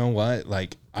like, you know what?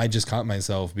 Like, I just caught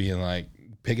myself being like,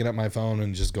 picking up my phone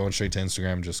and just going straight to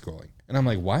Instagram, just scrolling. And I'm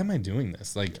like, why am I doing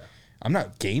this? Like, I'm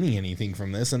not gaining anything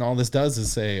from this. And all this does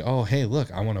is say, oh, hey,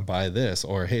 look, I want to buy this,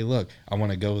 or hey, look, I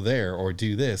want to go there or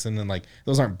do this. And then like,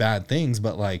 those aren't bad things,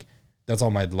 but like, that's all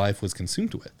my life was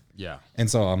consumed with. Yeah. And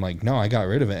so I'm like, no, I got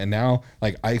rid of it. And now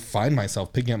like, I find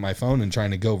myself picking up my phone and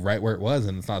trying to go right where it was,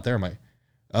 and it's not there. I'm like,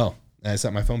 oh, and I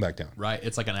set my phone back down. Right.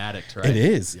 It's like an addict, right? It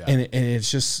is. Yeah. And it's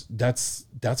just, that's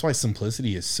why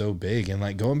simplicity is so big. And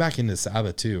like going back into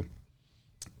Sabbath too,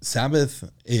 Sabbath,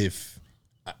 if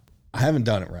I haven't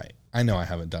done it right, I know I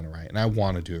haven't done it right, and I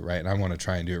want to do it right, and I want to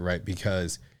try and do it right,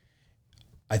 because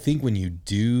I think when you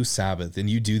do Sabbath and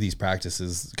you do these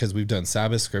practices, because we've done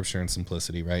Sabbath, scripture, and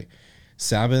simplicity, right?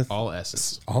 Sabbath, all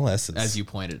S's, as you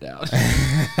pointed out.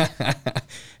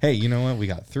 Hey, you know what? We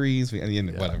got threes,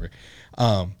 whatever.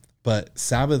 But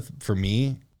Sabbath for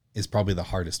me is probably the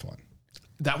hardest one.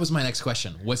 That was my next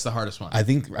question. What's the hardest one? I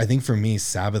think for me,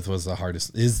 Sabbath was the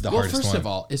hardest. Hardest one. Well, first of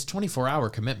all, it's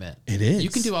 24-hour commitment. It is. You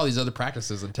can do all these other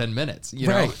practices in 10 minutes.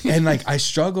 Right. And like, I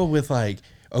struggle with like,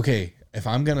 okay, if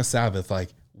I'm gonna Sabbath, like,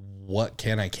 what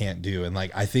can't do? And like,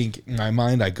 I think in my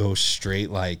mind, I go straight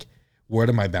like, what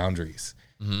are my boundaries?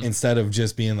 Mm-hmm. Instead of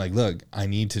just being like, look, I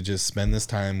need to just spend this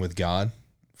time with God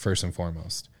first and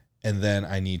foremost, and then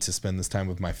I need to spend this time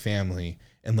with my family,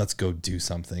 and let's go do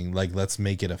something. Like, let's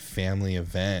make it a family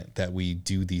event that we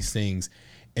do these things.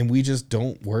 And we just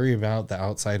don't worry about the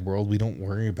outside world. We don't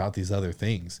worry about these other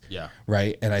things. Yeah.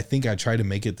 Right. And I think I try to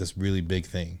make it this really big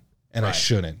thing, and I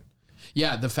shouldn't.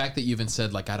 Yeah. The fact that you even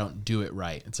said like, I don't do it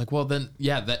right. It's like, well then,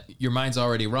 yeah, that your mind's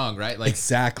already wrong, right? Like,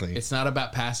 exactly. It's not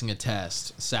about passing a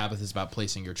test. Sabbath is about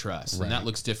placing your trust. Right. And that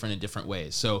looks different in different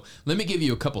ways. So let me give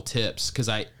you a couple tips,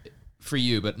 for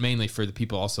you, but mainly for the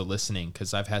people also listening,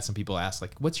 because I've had some people ask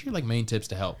like, what's your like main tips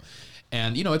to help?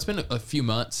 And it's been a few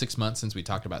months, 6 months since we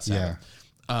talked about Sabbath.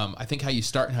 Yeah. I think how you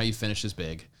start and how you finish is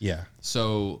big. Yeah.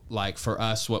 So like for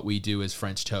us, what we do is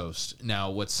French toast.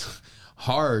 Now what's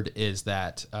hard is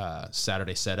that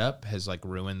Saturday setup has like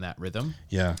ruined that rhythm.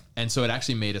 Yeah. And so it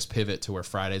actually made us pivot to where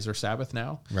Fridays are Sabbath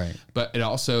now. Right. But it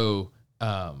also,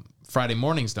 Friday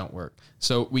mornings don't work.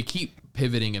 So we keep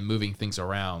pivoting and moving things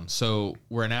around. So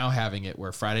we're now having it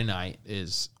where Friday night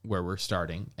is where we're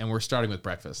starting, and we're starting with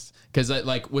breakfast, because that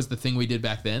like was the thing we did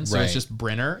back then. So It's just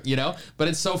Brenner, but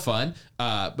it's so fun.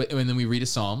 And then we read a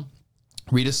psalm,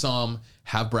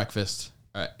 have breakfast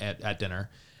at dinner,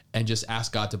 and just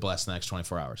ask God to bless the next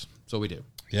 24 hours. That's what we do.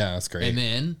 Yeah, that's great. And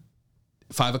then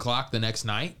 5 o'clock the next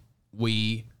night,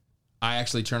 I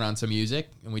actually turn on some music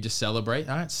and we just celebrate.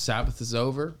 All right, Sabbath is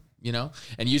over.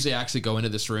 And usually I actually go into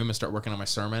this room and start working on my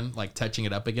sermon, like touching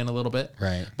it up again a little bit.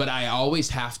 Right. But I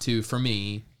always have to, for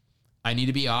me, I need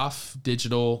to be off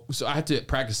digital. So I have to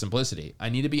practice simplicity. I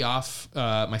need to be off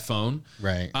my phone.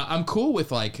 Right. I'm cool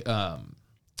with like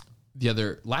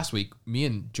last week, me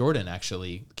and Jordan,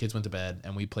 actually, kids went to bed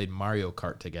and we played Mario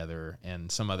Kart together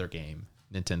and some other game.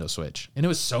 Nintendo Switch, and it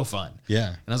was so fun. Yeah.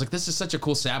 And I was like, this is such a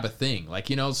cool Sabbath thing. Like,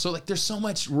 so like there's so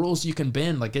much rules you can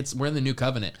bend. Like we're in the new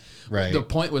covenant. Right. The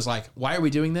point was like, why are we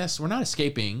doing this? We're not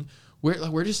escaping.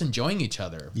 We're just enjoying each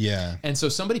other. Yeah. And so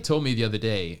somebody told me the other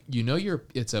day,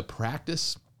 it's a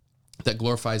practice that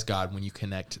glorifies God when you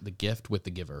connect the gift with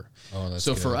the giver. Oh, that's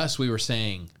so good. For us, we were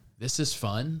saying, this is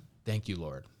fun. Thank you,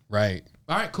 Lord. Right.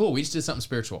 All right, cool. We just did something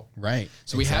spiritual. Right.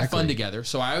 So we have fun together.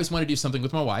 So I always want to do something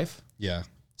with my wife. Yeah.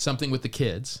 Something with the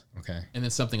kids. Okay. And then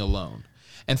something alone.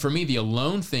 And for me, the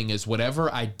alone thing is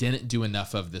whatever I didn't do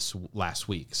enough of this last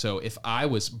week. So if I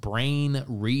was brain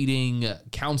reading,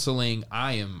 counseling,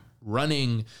 I am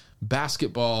running,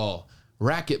 basketball,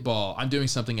 racquetball, I'm doing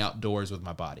something outdoors with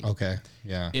my body. Okay.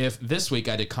 Yeah. If this week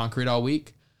I did concrete all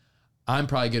week, I'm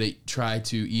probably going to try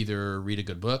to either read a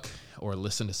good book or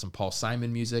listen to some Paul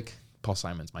Simon music. Paul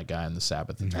Simon's my guy on the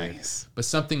Sabbath. Nice. But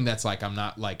something that's like, I'm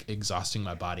not like exhausting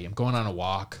my body. I'm going on a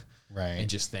walk. Right. And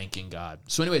just thanking God.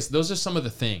 So anyways, those are some of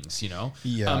the things,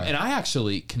 Yeah. And I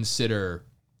actually consider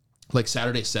like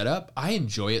Saturday setup, I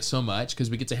enjoy it so much because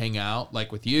we get to hang out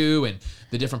like with you and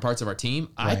the different parts of our team.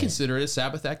 I consider it a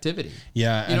Sabbath activity.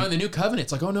 Yeah. You know, in the new covenant,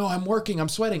 it's like, oh no, I'm working, I'm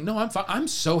sweating. No, I'm fine. I'm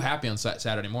so happy on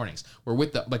Saturday mornings. We're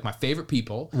with like my favorite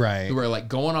people who are like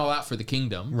going all out for the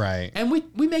kingdom. Right. And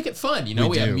we make it fun. You know,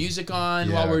 we have music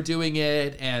on while we're doing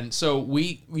it. And so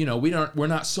we're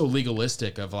not so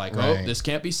legalistic of like, oh, this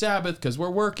can't be Sabbath because we're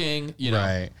working, you know.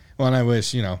 Right. Well, and I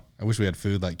wish we had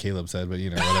food like Caleb said, but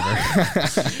whatever.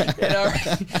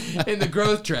 In the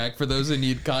growth track, for those who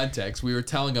need context, we were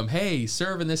telling them, hey,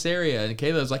 serve in this area. And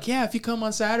Caleb was like, yeah, if you come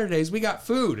on Saturdays, we got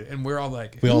food. And we're all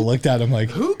like, we all looked at him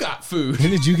like, who got food? When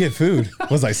did you get food?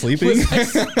 Was I sleeping?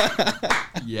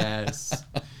 Yes.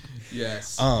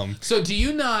 Yes. So do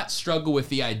you not struggle with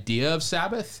the idea of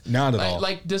Sabbath? Not at all.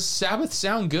 Like, does Sabbath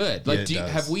sound good? Like,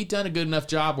 have we done a good enough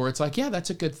job where it's like, yeah,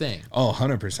 that's a good thing? Oh,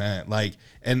 100%. Like,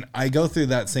 and I go through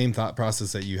that same thought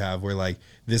process that you have where like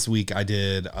this week I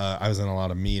was in a lot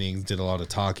of meetings, did a lot of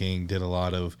talking, did a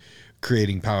lot of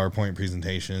creating PowerPoint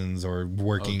presentations or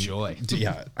working. Oh, joy.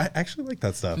 Yeah. I actually like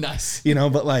that stuff. Nice. You know,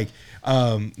 but like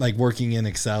working in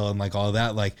Excel and like all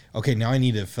that, like, okay, now I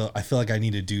feel like I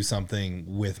need to do something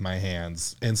with my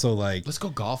hands. And so like, let's go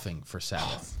golfing for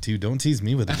Sabbath. Dude, don't tease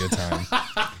me with a good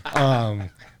time.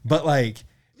 But like,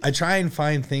 I try and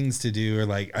find things to do, or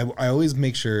like, I always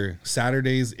make sure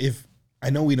Saturdays, if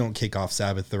I know we don't kick off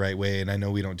Sabbath the right way and I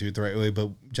know we don't do it the right way, but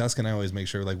Jessica and I always make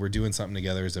sure like we're doing something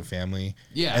together as a family.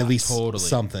 Yeah, at least totally.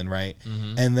 Something, right?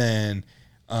 Mm-hmm. And then,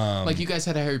 like you guys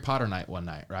had a Harry Potter night one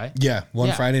night, right? Yeah,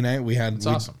 Friday night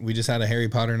awesome. We just had a Harry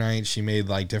Potter night. She made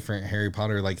like different Harry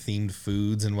Potter like themed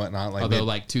foods and whatnot. Like, although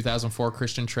like 2004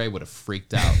 Christian Trey would have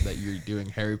freaked out that you're doing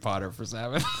Harry Potter for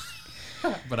Sabbath.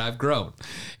 But I've grown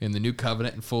in the new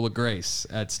covenant and full of grace.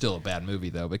 It's still a bad movie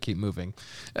though, but keep moving.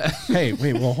 Hey,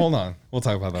 wait, well, hold on. We'll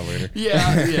talk about that later.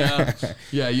 Yeah.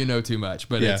 You know too much,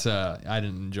 but it's I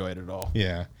didn't enjoy it at all.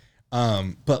 Yeah.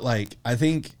 But like, I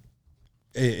think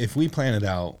if we plan it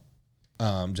out,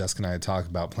 Jessica and I talk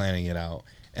about planning it out,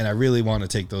 and I really want to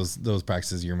take those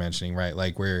practices you're mentioning, right?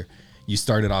 Like where you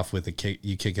start it off with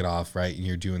you kick it off, right? And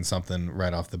you're doing something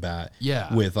right off the bat.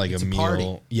 Yeah. With like a meal.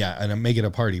 Party. Yeah. And make it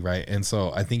a party, right? And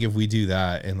so I think if we do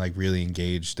that and like really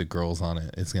engage the girls on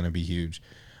it, it's going to be huge.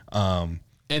 And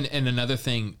another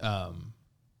thing,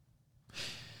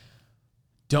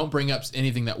 don't bring up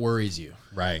anything that worries you.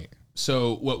 Right.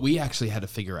 So what we actually had to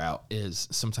figure out is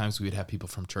sometimes we would have people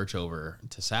from church over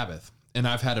to Sabbath, and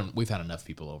we've had enough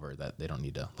people over that they don't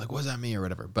need to like, what does that mean or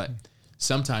whatever. But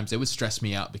sometimes it would stress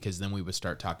me out because then we would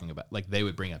start talking about, like, they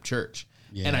would bring up church.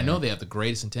 Yeah. And I know they have the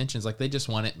greatest intentions. Like, they just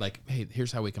want it, like, hey,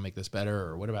 here's how we can make this better,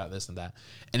 or what about this and that.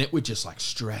 And it would just, like,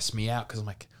 stress me out because I'm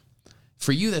like,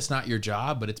 for you, that's not your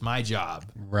job, but it's my job.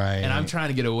 Right. And I'm trying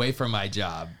to get away from my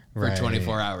job for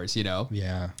 24 hours, you know?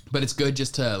 Yeah. But it's good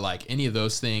just to, like, any of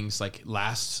those things. Like,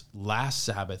 last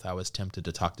Sabbath, I was tempted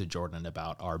to talk to Jordan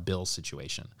about our bill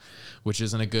situation, which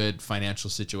isn't a good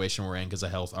financial situation we're in because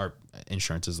our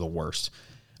insurance is the worst.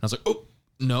 And I was like, oh,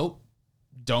 no,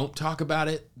 don't talk about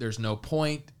it. There's no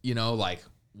point, you know, like,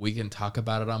 we can talk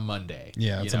about it on Monday.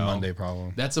 Yeah, it's a Monday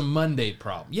problem. That's a Monday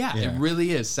problem. Yeah, it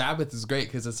really is. Sabbath is great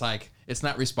because it's like, it's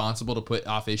not responsible to put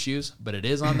off issues, but it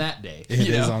is on that day. It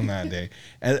is on that day.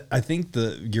 And I think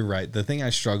you're right. The thing I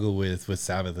struggle with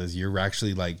Sabbath is you're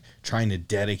actually like trying to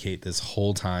dedicate this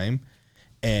whole time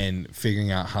and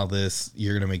figuring out how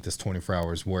you're going to make this 24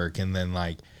 hours work. And then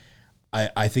like,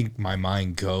 I think my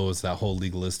mind goes that whole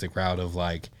legalistic route of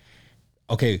like,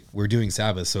 okay, we're doing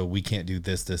Sabbath, so we can't do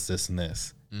this, this, this, and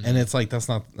this. Mm-hmm. And it's like, that's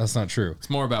not true. It's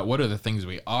more about what are the things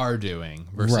we are doing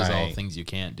versus all the things you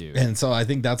can't do. And so I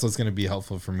think that's what's going to be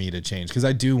helpful for me to change. Because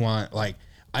I do want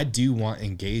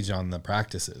engage on the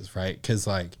practices, right? Because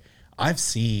like I've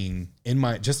seen in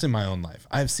my own life,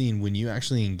 I've seen when you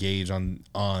actually engage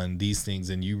on these things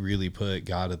and you really put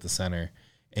God at the center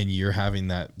and you're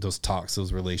having those talks,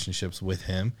 those relationships with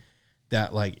him,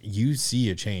 that like you see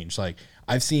a change. Like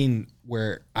I've seen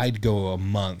where I'd go a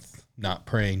month not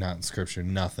praying, not in scripture,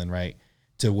 nothing, right?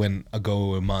 To when I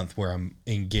go a month where I'm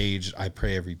engaged, I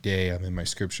pray every day, I'm in my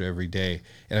scripture every day,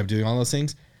 and I'm doing all those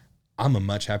things. I'm a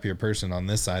much happier person on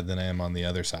this side than I am on the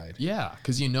other side. Yeah,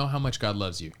 because you know how much God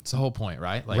loves you. It's the whole point,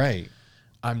 right? Like, right.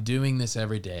 I'm doing this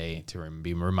every day to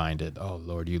be reminded, oh,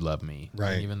 Lord, you love me.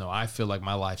 Right. And even though I feel like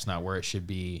my life's not where it should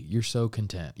be, you're so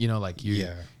content. You know, like you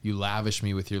lavish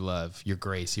me with your love, your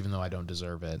grace, even though I don't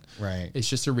deserve it. Right. It's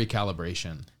just a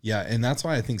recalibration. Yeah, and that's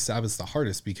why I think Sabbath's the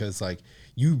hardest, because like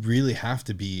you really have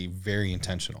to be very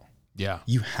intentional. Yeah.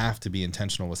 You have to be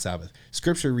intentional with Sabbath.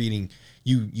 Scripture reading,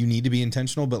 you need to be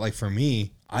intentional, but like for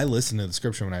me, I listen to the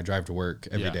scripture when I drive to work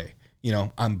every day. You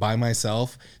know, I'm by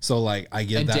myself. So like I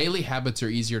get that. Daily habits are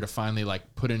easier to finally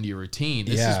like put into your routine.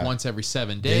 This is once every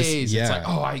 7 days. It's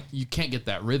like, you can't get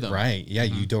that rhythm. Right. Yeah.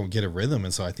 You don't get a rhythm.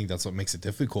 And so I think that's what makes it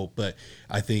difficult. But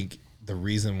I think the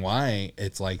reason why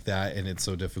it's like that and it's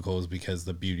so difficult is because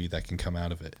the beauty that can come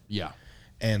out of it. Yeah.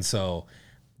 And so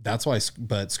that's why,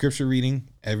 but scripture reading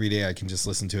every day, I can just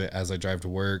listen to it as I drive to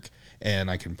work,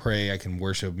 and I can pray, I can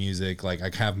worship music. Like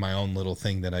I have my own little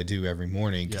thing that I do every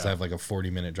morning because I have like a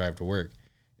 40-minute drive to work.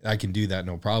 I can do that.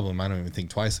 No problem. I don't even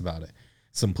think twice about it.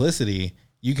 Simplicity.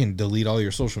 You can delete all your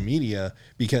social media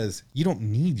because you don't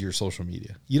need your social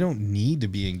media. You don't need to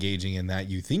be engaging in that.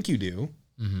 You think you do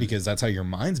because that's how your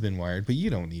mind's been wired, but you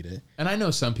don't need it. And I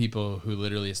know some people who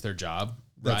literally it's their job.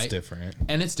 That's right? different.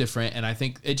 And it's different. And I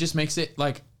think it just makes it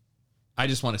like, I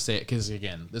just want to say it because,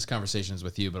 again, this conversation is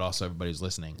with you, but also everybody who's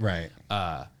listening. Right.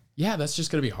 Yeah, that's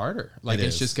just going to be harder. Like,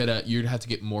 it's just going to, you'd have to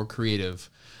get more creative.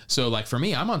 So, like, for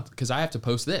me, I'm on, because I have to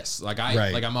post this. Like,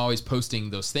 I'm always posting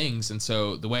those things. And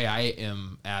so the way I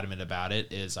am adamant about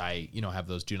it is I, have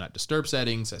those do not disturb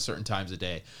settings at certain times a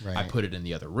day. Right. I put it in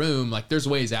the other room. Like, there's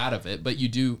ways out of it, but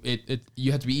you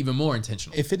have to be even more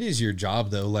intentional. If it is your job,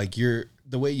 though, like,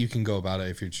 the way you can go about it,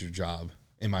 if it's your job,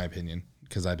 in my opinion,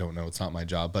 because I don't know, it's not my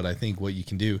job, but I think what you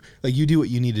can do, like you do what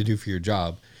you need to do for your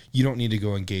job. You don't need to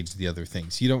go engage the other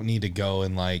things. You don't need to go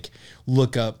and like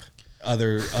look up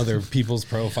other people's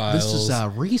profiles. This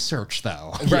is research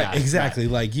though. Right, yeah, exactly.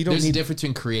 Right. Like you don't There's a difference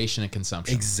between creation and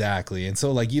consumption. Exactly. And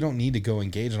so like you don't need to go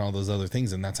engage in all those other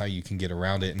things, and that's how you can get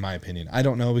around it, in my opinion. I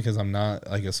don't know because I'm not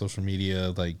like a social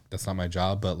media, like that's not my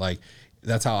job, but like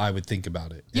that's how I would think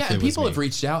about it. Yeah, and people have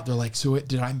reached out. They're like, so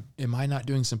am I not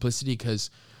doing simplicity because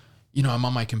I'm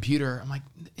on my computer? I'm like,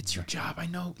 it's your job. I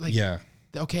know. Like, yeah.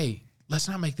 Okay, let's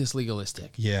not make this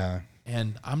legalistic. Yeah.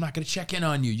 And I'm not going to check in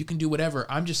on you. You can do whatever.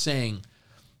 I'm just saying,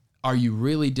 are you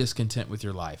really discontent with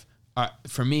your life?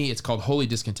 For me, it's called holy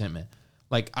discontentment.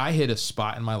 Like, I hit a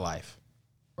spot in my life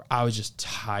where I was just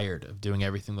tired of doing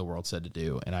everything the world said to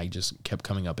do. And I just kept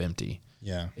coming up empty.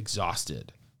 Yeah.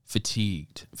 Exhausted,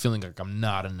 fatigued, feeling like I'm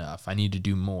not enough. I need to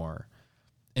do more.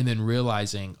 And then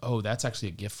realizing, oh, that's actually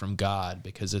a gift from God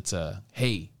because it's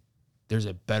hey, there's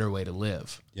a better way to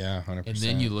live. Yeah, 100%. And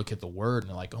then you look at the word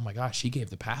and you're like, oh my gosh, he gave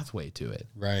the pathway to it.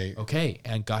 Right. Okay.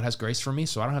 And God has grace for me,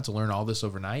 so I don't have to learn all this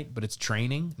overnight, but it's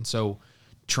training. And so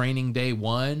training day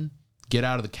 1, get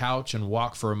out of the couch and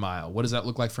walk for a mile. What does that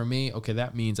look like for me? Okay,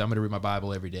 that means I'm going to read my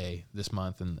Bible every day this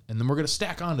month. And then we're going to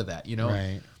stack onto that,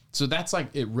 Right. So that's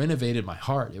like, it renovated my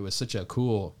heart. It was such a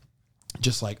cool,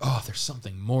 just like, oh, there's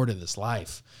something more to this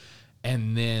life.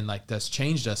 And then like that's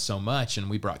changed us so much. And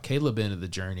we brought Caleb into the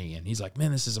journey and he's like,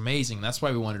 man, this is amazing. That's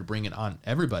why we wanted to bring it on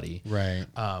everybody. Right.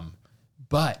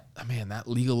 But man, that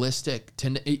legalistic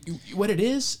what it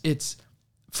is, it's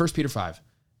 1 Peter 5.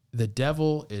 The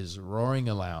devil is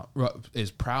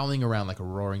prowling around like a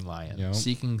roaring lion,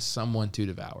 seeking someone to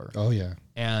devour. Oh yeah.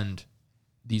 And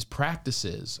these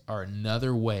practices are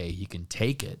another way he can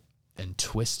take it and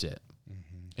twist it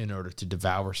in order to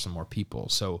devour some more people.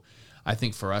 So I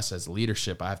think for us as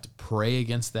leadership, I have to pray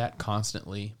against that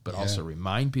constantly, but also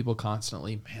remind people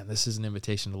constantly, man, this is an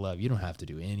invitation to love. You don't have to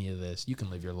do any of this. You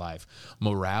can live your life.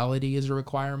 Morality is a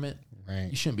requirement. Right.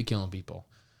 You shouldn't be killing people.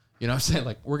 You know what I'm saying?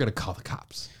 Like, we're going to call the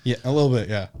cops. Yeah, a little bit,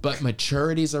 yeah. But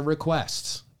maturity is a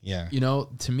request. Yeah.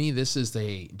 To me, this is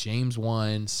James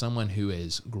 1, someone who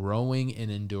is growing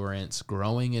in endurance,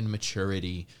 growing in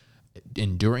maturity,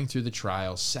 enduring through the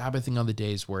trials, sabbathing on the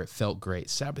days where it felt great,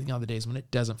 sabbathing on the days when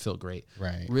it doesn't feel great.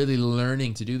 Right. Really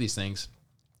learning to do these things.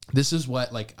 This is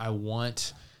what I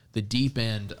want the deep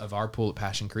end of our pool at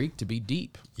Passion Creek to be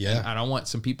deep. Yeah. And I don't want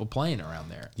some people playing around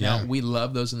there. Yeah. Now, we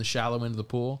love those in the shallow end of the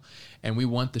pool, and we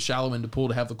want the shallow end of the pool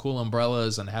to have the cool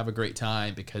umbrellas and have a great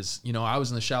time because, I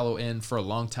was in the shallow end for a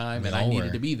long time and I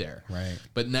needed to be there. Right.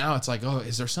 But now it's like, oh,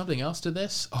 is there something else to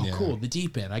this? Oh, cool. The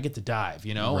deep end. I get to dive,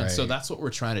 Right. And so that's what we're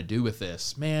trying to do with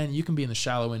this. Man, you can be in the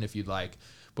shallow end if you'd like,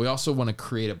 but we also want to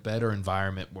create a better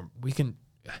environment where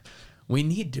we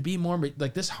need to be more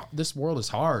like this world is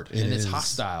hard and it's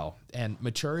hostile, and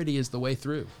maturity is the way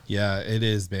through. Yeah, it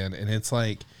is, man. And it's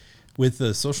like with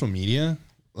the social media,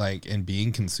 like, and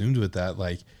being consumed with that,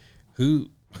 like who's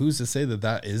to say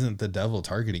that isn't the devil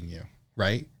targeting you,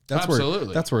 right?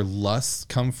 Absolutely. That's where lusts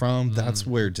come from. That's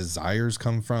where desires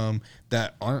come from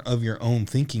that aren't of your own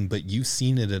thinking, but you've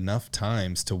seen it enough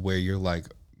times to where you're like,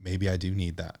 maybe I do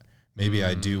need that. Maybe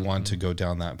I do want to go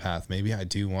down that path. Maybe I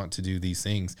do want to do these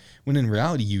things. When in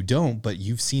reality, you don't, but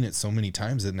you've seen it so many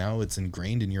times that now it's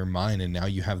ingrained in your mind, and now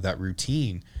you have that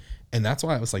routine. And that's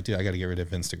why I was like, dude, I got to get rid of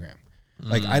Instagram.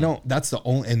 Like, that's the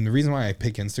only, and the reason why I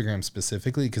pick Instagram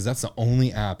specifically, because that's the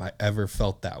only app I ever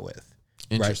felt that with.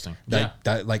 Interesting. Right?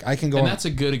 That like I can go and on, that's a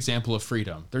good example of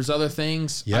freedom. There's other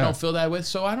things I don't feel that with,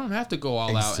 so I don't have to go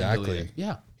all out and delete it.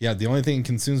 Yeah. Yeah, the only thing that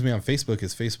consumes me on Facebook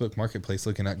is Facebook Marketplace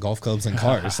looking at golf clubs and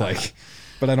cars. Like,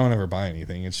 but I don't ever buy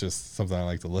anything. It's just something I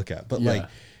like to look at. But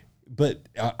but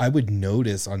I would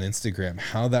notice on Instagram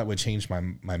how that would change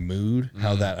my mood,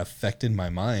 how that affected my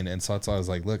mind. And so that's why I was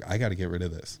like, look, I got to get rid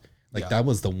of this. Like that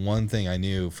was the one thing I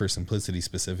knew for simplicity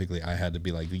specifically. I had to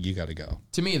be like, you got to go.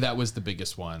 To me, that was the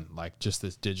biggest one. Like just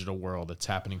this digital world that's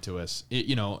happening to us.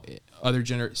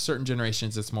 Certain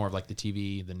generations, it's more of like the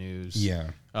TV, the news. Yeah.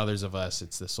 Others of us,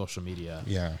 it's the social media.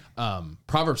 Yeah.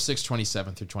 Proverbs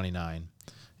 6:27 through 29.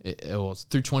 It's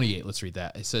through 28. Let's read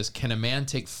that. It says, "Can a man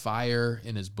take fire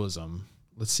in his bosom?"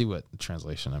 Let's see what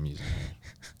translation I'm using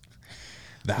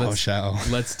here. Thou shalt.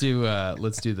 Let's do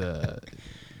the.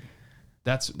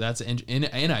 That's in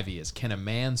NIV is, "Can a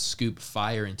man scoop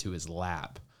fire into his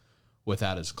lap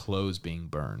without his clothes being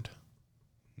burned?"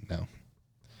 No.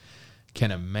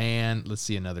 Can a man? Let's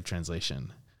see another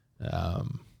translation.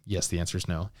 Yes, the answer is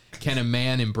no. Can a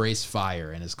man embrace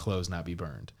fire and his clothes not be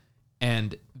burned?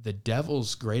 And the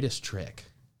devil's greatest trick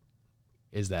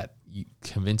is that you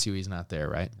convince you he's not there,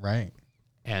 right? Right.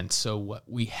 And so what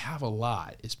we have a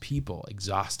lot is people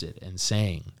exhausted and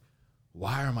saying,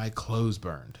 "Why are my clothes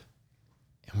burned?"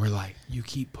 And we're like, you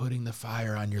keep putting the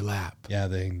fire on your lap. Yeah,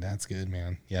 that's good,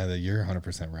 man. Yeah, you're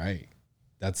 100% right.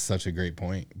 That's such a great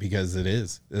point because it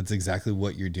is. That's exactly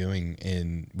what you're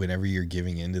doing whenever you're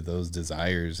giving into those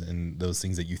desires and those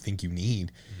things that you think you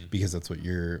need, because that's what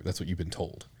you've been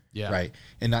told. Yeah. Right.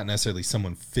 And not necessarily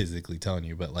someone physically telling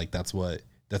you, but like that's what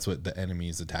the enemy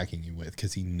is attacking you with,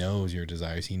 because he knows your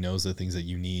desires. He knows the things that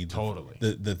you need. Totally.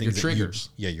 The things your triggers.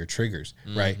 Your triggers,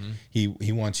 right?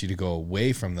 He wants you to go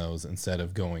away from those instead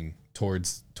of going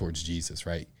towards Jesus,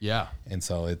 right? Yeah. And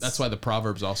so that's why the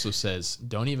Proverbs also says,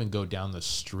 don't even go down the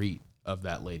street of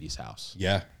that lady's house.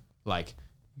 Yeah. Like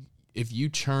if you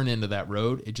churn into that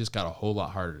road, it just got a whole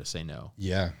lot harder to say no.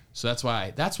 Yeah. So that's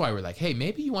why we're like, hey,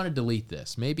 maybe you want to delete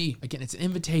this. Maybe, again, it's an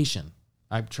invitation.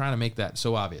 I'm trying to make that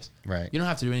so obvious. Right. You don't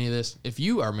have to do any of this. If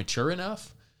you are mature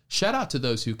enough, shout out to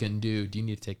those who can do you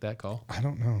need to take that call? I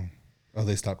don't know. Oh,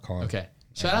 they stopped calling. Okay.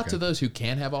 Shout out to those who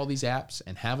can have all these apps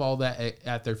and have all that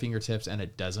at their fingertips and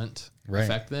it doesn't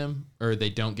affect them or they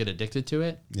don't get addicted to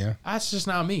it. Yeah. That's just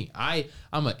not me. I'm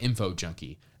an info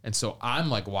junkie. And so I'm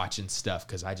like watching stuff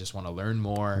because I just want to learn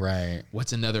more. Right.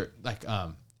 What's another, like,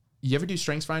 you ever do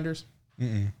strengths finders?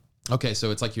 Mm-mm. Okay, so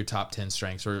it's like your top 10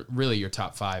 strengths or really your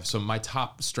top 5. So my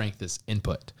top strength is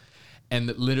input. And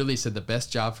it literally said the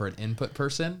best job for an input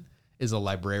person is a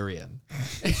librarian.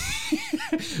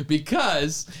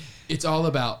 Because it's all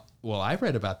about, well, I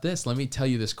read about this. Let me tell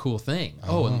you this cool thing.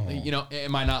 Oh, and,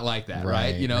 am I not like that,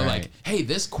 right? Like, hey,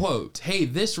 this quote, hey,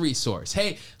 this resource,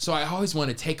 hey. So I always want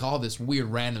to take all this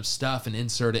weird random stuff and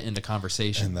insert it into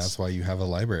conversations. And that's why you have a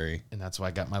library. And that's why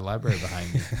I got my library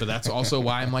behind me. But that's also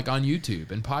why I'm like on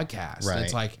YouTube and podcasts.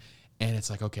 Right. And it's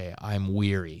like, okay, I'm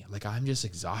weary. Like I'm just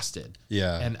exhausted.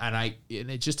 Yeah. And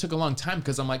it just took a long time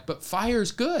because I'm like, but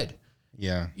fire's good.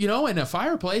 Yeah. In a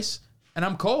fireplace and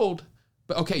I'm cold.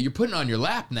 But okay, you're putting it on your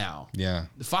lap now. Yeah.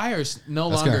 The fire's no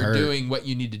longer doing what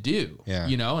you need to do. Yeah.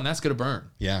 And that's going to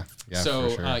burn. Yeah. Yeah.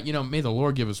 So, for sure. May the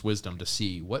Lord give us wisdom to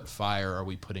see what fire are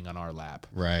we putting on our lap.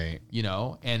 Right.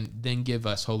 And then give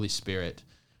us, Holy Spirit,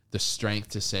 the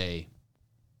strength to say,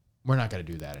 we're not going to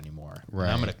do that anymore. Right.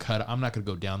 And I'm not going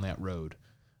to go down that road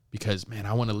because, man,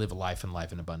 I want to live a life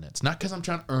in abundance. Not because I'm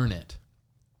trying to earn it.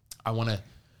 I want to,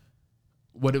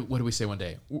 what do we say one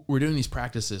day? We're doing these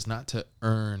practices not to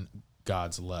earn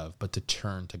God's love, but to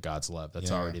turn to God's love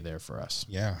that's already there for us.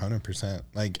 Yeah, 100%.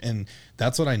 And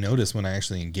that's what I notice when I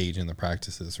actually engage in the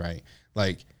practices, right?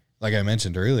 Like I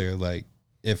mentioned earlier, like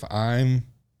if I'm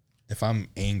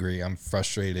angry, I'm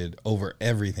frustrated over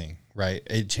everything, right?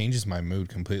 It changes my mood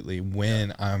completely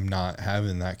when I'm not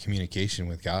having that communication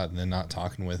with God and then not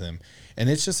talking with him. And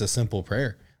it's just a simple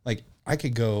prayer. Like I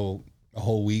could go a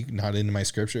whole week not into my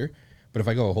scripture, but if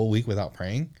I go a whole week without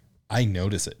praying, I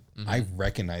notice it. Mm-hmm. I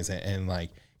recognize it. And like,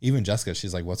 even Jessica,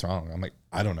 she's like, what's wrong? I'm like,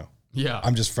 I don't know. Yeah.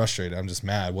 I'm just frustrated. I'm just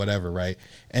mad, whatever. Right.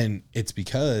 And it's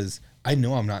because I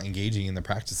know I'm not engaging in the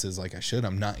practices like I should.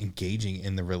 I'm not engaging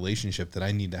in the relationship that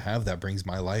I need to have that brings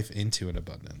my life into an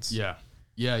abundance. Yeah.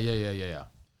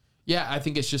 Yeah, I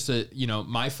think it's just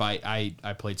my fight.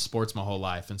 I played sports my whole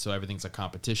life, and so everything's a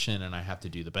competition, and I have to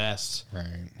do the best.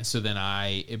 Right. And so then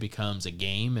it becomes a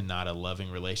game and not a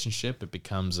loving relationship. It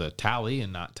becomes a tally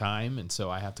and not time, and so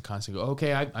I have to constantly go,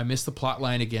 okay, I missed the plot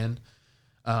line again.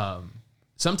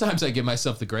 Sometimes I give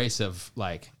myself the grace of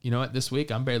like, you know what, this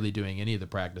week I'm barely doing any of the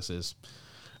practices.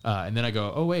 And then I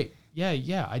go, oh, wait,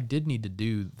 yeah, I did need to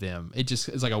do them.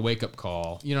 It's like a wake up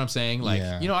call. You know what I'm saying? Like,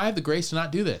 I have the grace to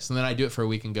not do this. And then I do it for a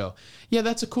week and go, yeah,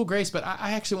 that's a cool grace, but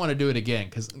I actually want to do it again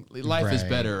because life is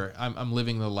better. I'm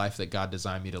living the life that God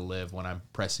designed me to live when I'm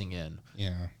pressing in.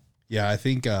 Yeah. Yeah. I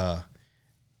think that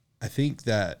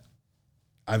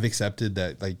I've accepted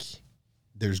that, like,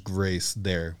 there's grace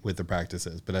there with the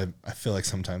practices, but I feel like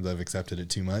sometimes I've accepted it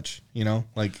too much,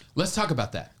 like. Let's talk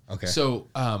about that. Okay. So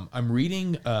I'm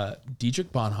reading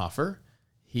Dietrich Bonhoeffer.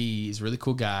 He's a really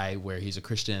cool guy where he's a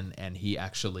Christian and he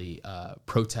actually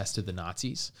protested the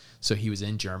Nazis. So he was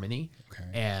in Germany. Okay.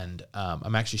 And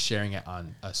I'm actually sharing it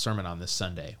on a sermon on this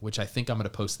Sunday, which I think I'm going to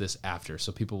post this after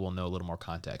so people will know a little more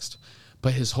context.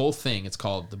 But his whole thing,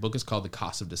 the book is called The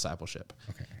Cost of Discipleship.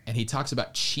 Okay. And he talks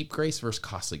about cheap grace versus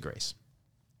costly grace.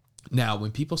 Now,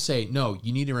 when people say, no,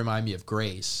 you need to remind me of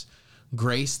grace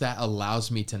that allows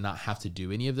me to not have to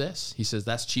do any of this, he says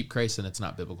that's cheap grace and it's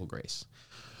not biblical grace.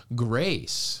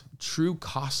 Grace, true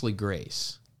costly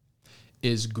grace,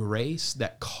 is grace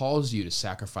that calls you to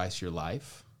sacrifice your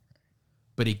life,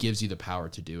 but it gives you the power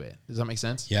to do it. Does that make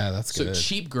sense? Yeah, that's good. So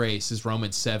cheap grace is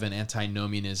Romans 7,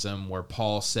 antinomianism, where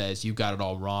Paul says, you've got it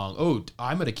all wrong. Oh,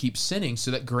 I'm going to keep sinning so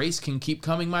that grace can keep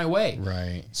coming my way.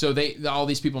 Right. So all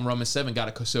these people in Romans 7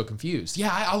 got so confused.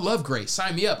 Yeah, I love grace.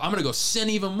 Sign me up. I'm going to go sin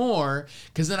even more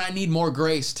because then I need more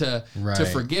grace to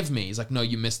forgive me. He's like, no,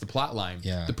 you missed the plot line.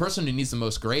 Yeah. The person who needs the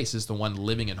most grace is the one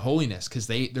living in holiness because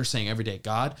they're saying every day,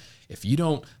 God, if you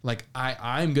don't, like,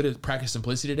 I'm going to practice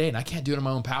simplicity today and I can't do it in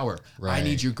my own power. Right. I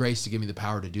need your grace to give me the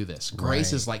power to do this.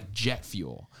 Grace is like jet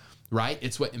fuel, right?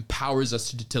 It's what empowers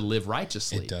us to live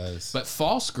righteously. It does. But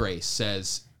false grace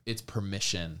says it's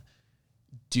permission.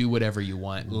 Do whatever you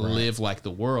want. Live like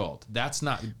the world. That's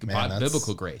not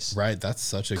biblical grace. Right. That's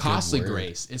such a costly good word.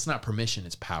 Grace. It's not permission.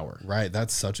 It's power. Right.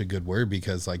 That's such a good word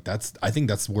because, like, I think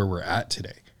that's where we're at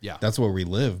today. Yeah. That's where we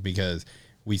live because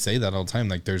we say that all the time.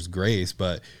 Like, there's grace,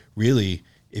 but really,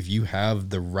 if you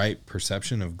have the right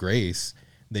perception of grace,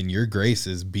 then your grace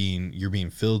is you're being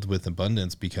filled with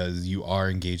abundance because you are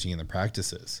engaging in the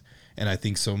practices. And I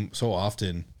think so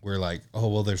often we're like, oh,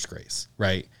 well, there's grace,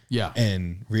 right? Yeah.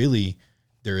 And really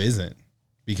there isn't,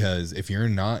 because if you're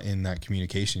not in that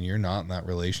communication, you're not in that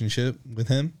relationship with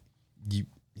him,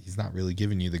 he's not really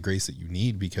giving you the grace that you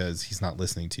need because he's not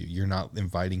listening to you. You're not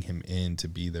inviting him in to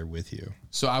be there with you.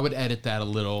 So I would edit that a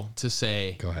little to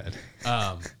say, go ahead.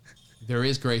 There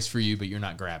is grace for you, but you're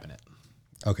not grabbing it.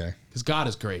 Okay. Because God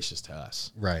is gracious to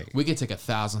us. Right. We could take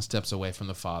 1,000 steps away from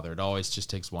the Father. It always just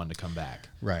takes one to come back.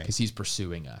 Right. Because he's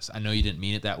pursuing us. I know you didn't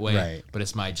mean it that way, right, but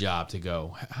it's my job to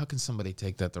go, how can somebody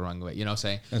take that the wrong way? You know what I'm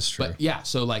saying? That's true. But yeah,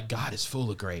 so like God is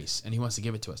full of grace and he wants to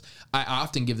give it to us. I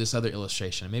often give this other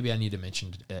illustration, and maybe I need to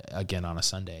mention it again on a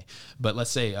Sunday. But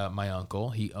let's say my uncle,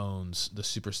 he owns the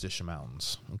Superstition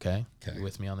Mountains. Okay? You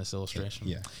with me on this illustration?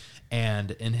 Yeah.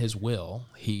 And in his will,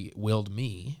 he willed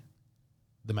me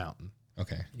the mountain.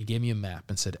 Okay. And he gave me a map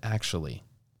and said, actually,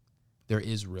 there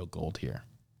is real gold here.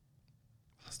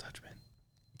 Lost judgment.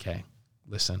 Okay.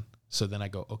 Listen. So then I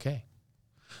go, okay.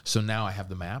 So now I have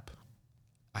the map.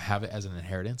 I have it as an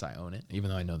inheritance. I own it,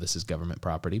 even though I know this is government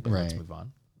property, but let's move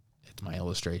on. It's my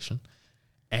illustration.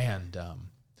 And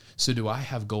so do I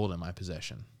have gold in my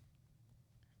possession?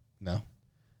 No.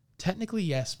 Technically,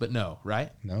 yes, but no,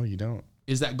 right? No, you don't.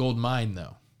 Is that gold mine,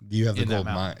 though? You have the gold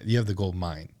mine. You have the gold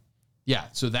mine. Yeah,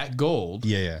 so that gold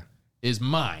is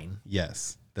mine.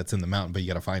 Yes, that's in the mountain, but you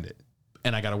got to find it.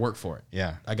 And I got to work for it.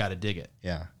 Yeah. I got to dig it.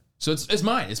 Yeah. So it's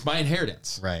mine. It's my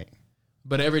inheritance. Right.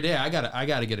 But every day I got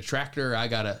to get a tractor, I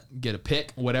got to get a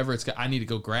pick, whatever it's got, I need to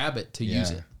go grab it to use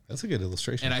it. That's a good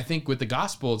illustration. And I think with the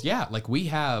Gospels, like we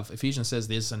have, Ephesians says,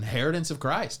 this inheritance of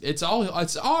Christ. It's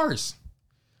ours.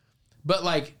 But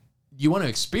like, you want to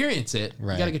experience it, you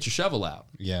got to get your shovel out.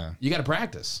 Yeah. You got to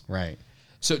practice. Right.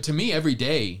 So to me, every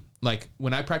day, like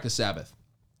when I practice Sabbath,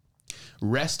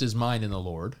 rest is mine in the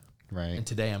Lord. Right. And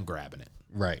today I'm grabbing it.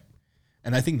 Right.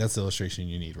 And I think that's the illustration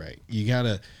you need, right? You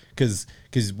gotta, because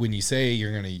when you say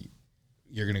you're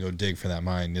gonna go dig for that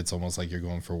mine, it's almost like you're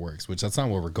going for works, which that's not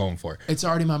what we're going for. It's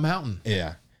already my mountain.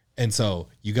 Yeah. And so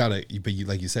you gotta, but you,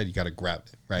 like you said, you gotta grab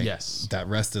it, right? Yes. That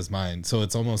rest is mine. So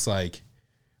it's almost like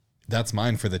that's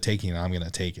mine for the taking, and I'm gonna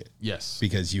take it. Yes.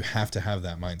 Because you have to have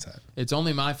that mindset. It's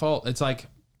only my fault. It's like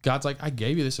God's like, I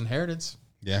gave you this inheritance.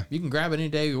 Yeah. You can grab it any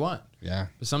day you want. Yeah.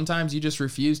 But sometimes you just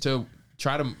refuse to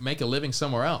try to make a living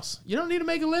somewhere else. You don't need to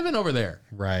make a living over there.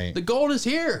 Right. The gold is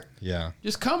here. Yeah.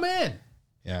 Just come in.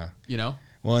 Yeah. You know?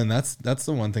 Well, and that's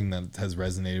the one thing that has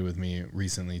resonated with me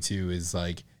recently too, is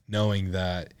like knowing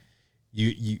that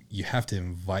you have to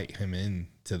invite him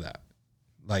into that.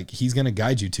 Like he's going to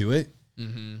guide you to it,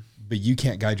 but you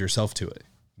can't guide yourself to it.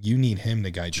 You need him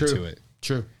to guide you to it.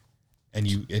 True. And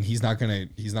he's not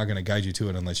gonna guide you to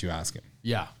it unless you ask him.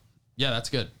 Yeah. Yeah, that's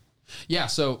good. Yeah,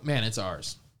 so man, it's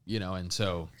ours. And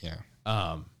so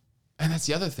and that's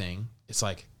the other thing. It's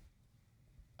like,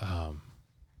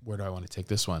 where do I want to take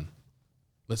this one?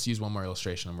 Let's use one more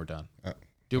illustration and we're done.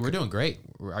 Dude, we're doing great.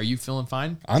 Are you feeling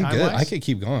fine? I'm good. I could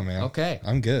keep going, man. Okay.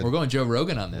 I'm good. We're going Joe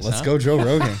Rogan on this. Let's go Joe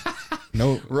Rogan.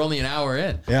 No, we're only an hour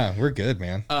in. Yeah, we're good,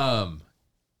 man.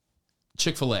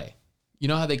 Chick-fil-A. You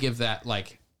know how they give that,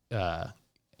 like, at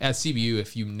CBU,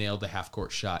 if you nailed the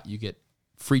half-court shot, you get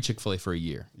free Chick-fil-A for a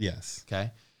year. Yes.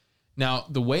 Okay. Now,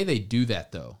 the way they do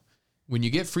that, though, when you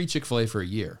get free Chick-fil-A for a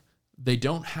year, they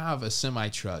don't have a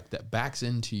semi-truck that backs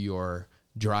into your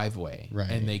driveway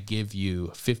and they give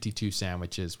you 52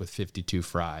 sandwiches with 52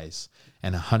 fries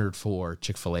and 104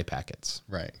 Chick-fil-A packets.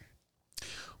 Right.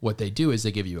 What they do is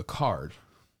they give you a card.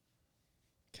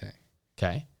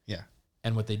 Okay. Yeah.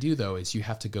 And what they do, though, is you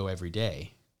have to go every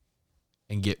day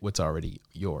and get what's already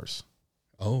yours.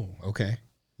 Oh, okay.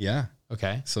 Yeah.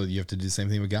 Okay. So you have to do the same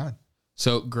thing with God.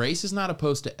 So grace is not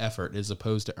opposed to effort, it is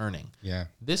opposed to earning. Yeah.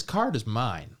 This card is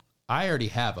mine. I already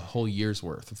have a whole year's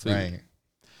worth of food. Right.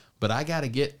 But I got to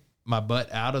get my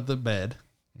butt out of the bed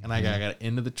and I got to get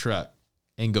into the truck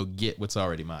and go get what's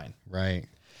already mine. Right.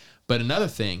 But another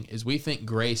thing is we think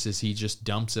grace is he just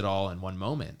dumps it all in one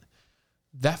moment.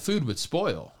 That food would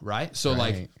spoil, right? So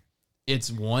like it's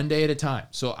one day at a time.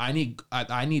 So I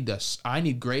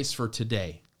need grace for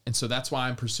today. And so that's why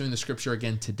I'm pursuing the scripture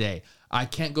again today. I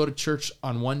can't go to church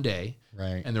on one day.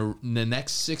 Right. And the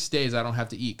next 6 days I don't have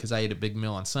to eat because I ate a big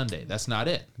meal on Sunday. That's not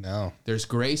it. No. There's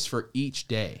grace for each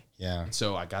day. Yeah. And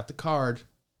so I got the card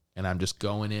and I'm just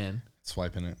going in.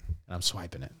 Swiping it. And I'm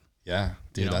swiping it. Yeah.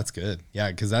 Dude, that's good. Yeah.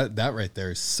 Because that right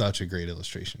there is such a great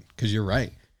illustration. Because you're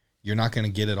right. You're not going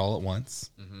to get it all at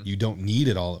once. Mm-hmm. You don't need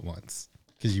it all at once.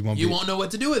 Because you won't know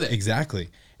what to do with it. Exactly.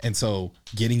 And so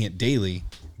getting it daily,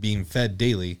 being fed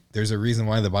daily, there's a reason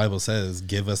why the Bible says,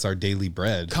 give us our daily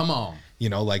bread. Come on.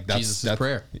 Like that's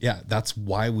prayer. Yeah. That's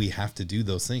why we have to do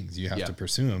those things. You have to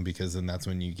pursue them because then that's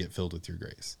when you get filled with your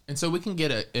grace. And so we can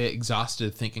get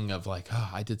exhausted thinking of like,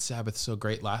 oh, I did Sabbath so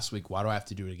great last week. Why do I have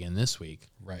to do it again this week?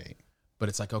 Right. But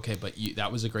it's like, okay, but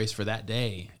that was a grace for that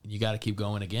day. You got to keep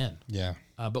going again. Yeah.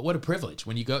 But what a privilege.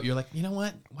 When you go, you're like, you know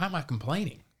what? Why am I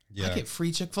complaining? Yeah. I get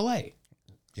free Chick-fil-A.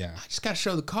 Yeah. I just got to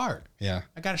show the card. Yeah.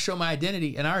 I got to show my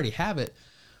identity and I already have it,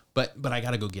 but I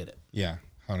got to go get it. Yeah.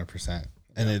 100%.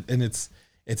 And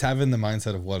it's having the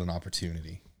mindset of what an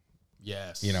opportunity.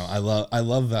 Yes. I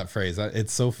love that phrase.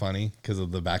 It's so funny because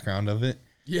of the background of it.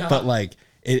 Yeah. But like,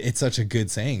 it's such a good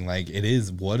saying. Like it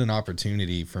is what an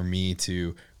opportunity for me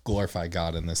to glorify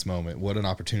God in this moment. What an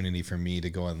opportunity for me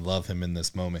to go and love him in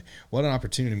this moment. What an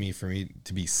opportunity for me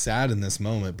to be sad in this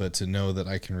moment, but to know that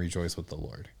I can rejoice with the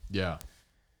Lord. Yeah.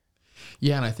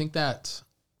 Yeah. And I think that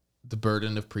the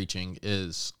burden of preaching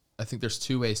is, I think there's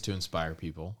two ways to inspire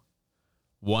people.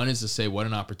 One is to say, what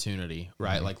an opportunity,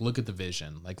 right? Mm-hmm. Like, look at the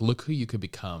vision. Like, look who you could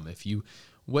become.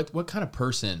 What kind of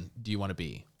person do you want to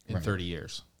be in 30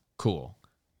 years? Cool.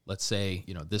 Let's say,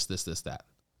 this, that.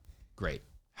 Great.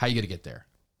 How are you going to get there?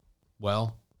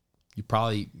 Well,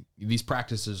 these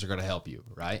practices are going to help you,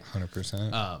 right?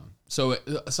 100%. So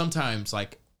sometimes,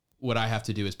 like, what I have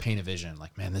to do is paint a vision.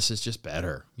 Like, man, this is just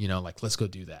better. Like, let's go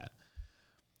do that.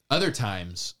 Other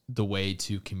times, the way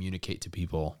to communicate to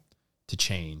people to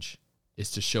change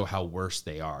is to show how worse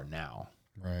they are now.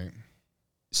 Right.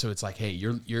 So it's like, hey,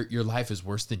 your life is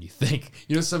worse than you think.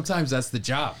 Sometimes that's the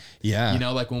job. Yeah.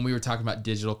 Like when we were talking about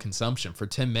digital consumption for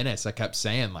 10 minutes, I kept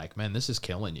saying like, man, this is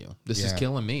killing you. This is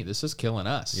killing me. This is killing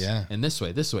us. Yeah. And this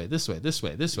way.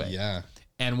 Yeah.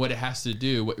 And what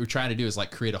we're trying to do is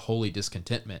like create a holy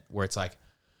discontentment where it's like,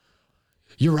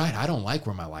 you're right. I don't like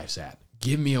where my life's at.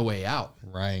 Give me a way out.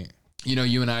 Right.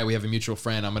 You and I, we have a mutual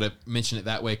friend. I'm going to mention it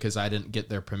that way because I didn't get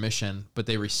their permission, but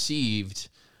they received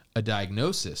a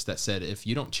diagnosis that said, if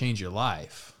you don't change your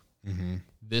life, mm-hmm.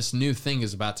 this new thing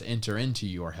is about to enter into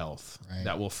your health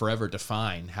that will forever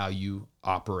define how you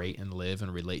operate and live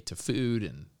and relate to food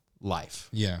and life.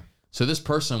 Yeah. So this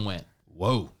person went,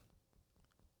 whoa,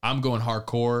 I'm going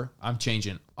hardcore. I'm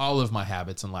changing all of my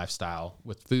habits and lifestyle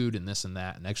with food and this and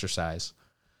that and exercise.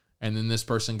 And then this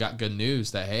person got good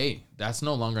news that, hey, that's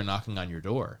no longer knocking on your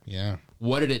door. Yeah.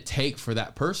 What did it take for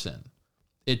that person?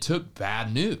 It took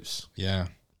bad news. Yeah.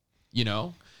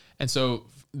 And so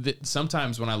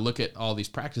sometimes when I look at all these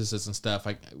practices and stuff,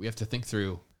 we have to think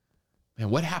through,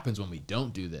 man, what happens when we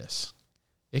don't do this?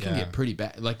 It can get pretty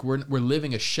bad. Like we're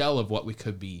living a shell of what we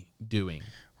could be doing.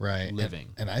 Right.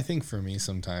 Living. And I think for me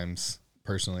sometimes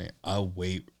personally, I'll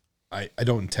wait I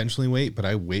don't intentionally wait, but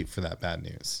I wait for that bad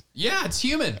news. Yeah, it's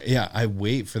human. Yeah, I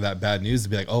wait for that bad news to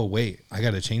be like, oh, wait, I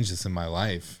got to change this in my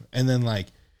life. And then like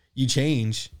you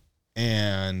change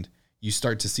and you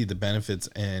start to see the benefits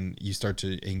and you start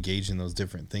to engage in those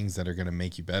different things that are going to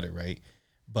make you better, right?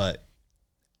 But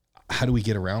how do we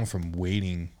get around from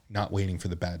not waiting for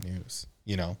the bad news?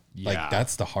 You know, like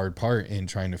that's the hard part in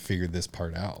trying to figure this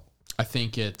part out. I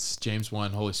think it's James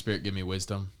 1, Holy Spirit, give me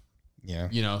wisdom. Yeah.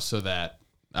 You know, so that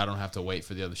I don't have to wait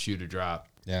for the other shoe to drop.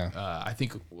 Yeah. I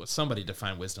think somebody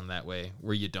defined wisdom that way,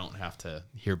 where you don't have to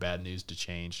hear bad news to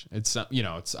change. It's, you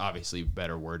know, it's obviously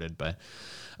better worded, but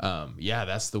yeah,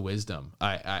 that's the wisdom.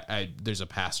 There's a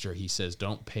pastor, he says,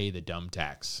 don't pay the dumb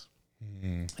tax.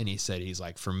 And he said, he's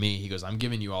like, for me, he goes, I'm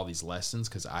giving you all these lessons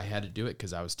because I had to do it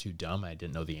because I was too dumb. I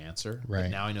didn't know the answer. Right.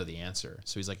 But now I know the answer.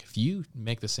 So he's like, if you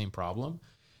make the same problem,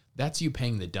 that's you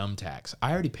paying the dumb tax.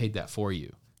 I already paid that for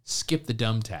you. Skip the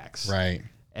dumb tax. Right.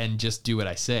 And just do what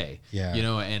I say. Yeah. You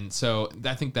know, and so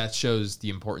I think that shows the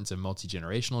importance of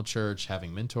multi-generational church,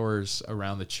 having mentors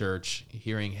around the church,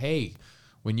 hearing, hey,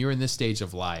 when you're in this stage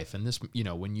of life and this, you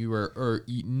know, when you were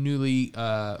newly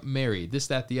married, this,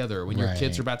 that, the other, when your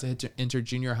kids are about to enter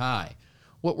junior high,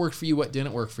 what worked for you? What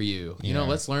didn't work for you? You know,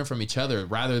 let's learn from each other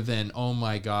rather than, oh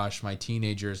my gosh, my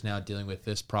teenager is now dealing with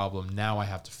this problem. Now I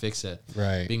have to fix it.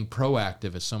 Right. Being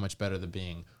proactive is so much better than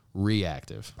being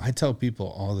reactive. I tell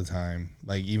people all the time,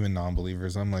 like even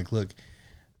non-believers, I'm like, look,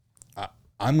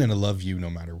 I'm going to love you no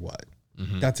matter what.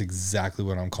 Mm-hmm. That's exactly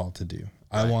what I'm called to do.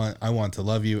 Right. I want to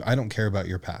love you. I don't care about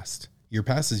your past. Your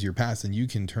past is your past and you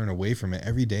can turn away from it.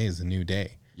 Every day is a new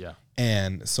day. Yeah.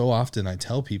 And so often I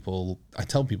tell people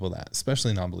that,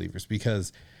 especially non-believers,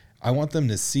 because I want them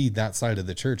to see that side of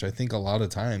the church. I think a lot of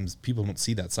times people don't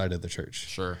see that side of the church.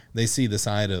 Sure. They see the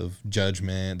side of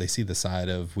judgment. They see the side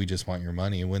of we just want your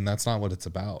money, when that's not what it's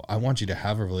about. I want you to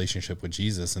have a relationship with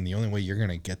Jesus. And the only way you're going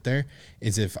to get there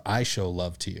is if I show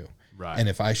love to you. Right. And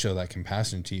if I show that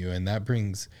compassion to you. And that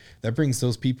brings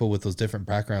those people with those different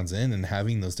backgrounds in, and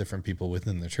having those different people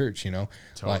within the church, you know,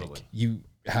 totally. Like you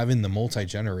having the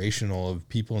multi-generational of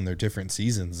people in their different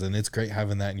seasons. And it's great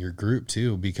having that in your group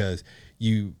too, because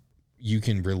you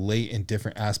can relate in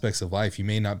different aspects of life. You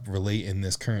may not relate in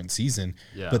this current season,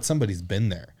 but somebody's been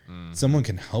there. Someone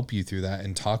can help you through that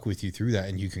and talk with you through that,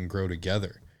 and you can grow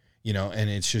together, you know, and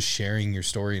it's just sharing your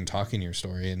story and talking your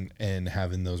story and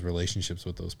having those relationships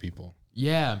with those people.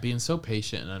 Yeah. Being so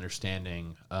patient and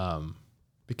understanding,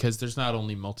 because there's not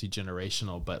only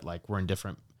multi-generational, but like we're in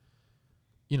different,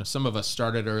 you know, some of us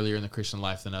started earlier in the Christian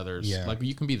life than others. Yeah. Like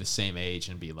you can be the same age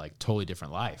and be like totally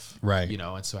different life. Right. You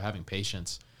know, and so having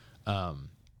patience,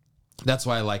 that's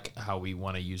why I like how we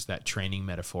want to use that training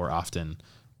metaphor often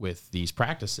with these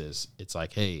practices. It's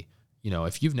like, hey, you know,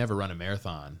 if you've never run a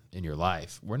marathon in your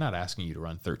life, we're not asking you to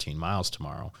run 13 miles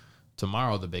tomorrow.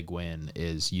 Tomorrow, the big win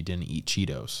is you didn't eat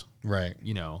Cheetos. Right.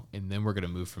 You know, and then we're going to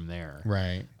move from there.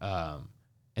 Right.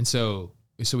 And so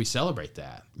we celebrate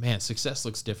that. Man, success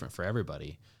looks different for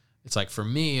everybody. It's like for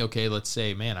me, okay, let's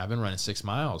say, man, I've been running 6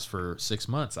 miles for 6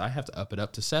 months. I have to up it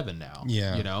up to 7 now.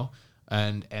 Yeah. You know?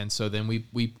 And so then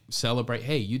we celebrate,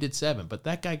 hey, you did 7, but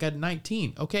that guy got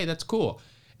 19. Okay, that's cool.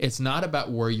 It's not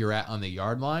about where you're at on the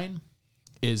yard line.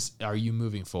 Are you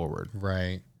moving forward?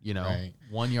 Right. You know,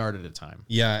 1 yard at a time.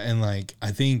 Yeah. And like,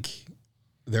 I think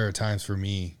there are times for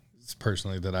me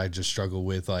personally that I just struggle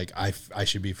with, like, I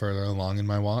should be further along in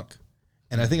my walk.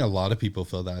 And I think a lot of people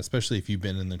feel that, especially if you've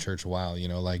been in the church a while, you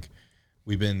know, like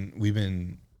we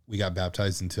got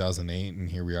baptized in 2008 and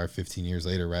here we are 15 years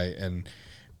later. Right. And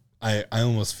I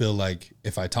almost feel like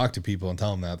if I talk to people and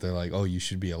tell them that, they're like, oh, you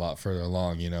should be a lot further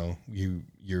along. You know,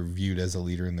 you're viewed as a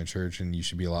leader in the church and you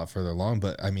should be a lot further along.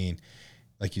 But I mean,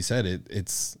 like you said,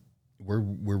 we're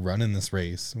running this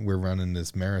race, we're running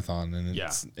this marathon, and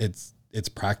it's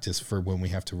practice for when we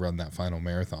have to run that final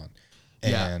marathon.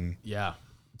 And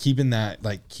keeping that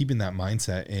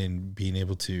mindset and being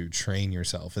able to train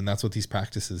yourself. And that's what these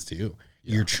practices do.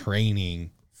 Yeah. You're training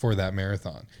for that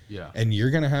marathon. Yeah. And you're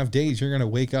going to have days you're going to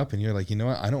wake up and you're like, you know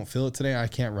what? I don't feel it today. I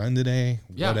can't run today,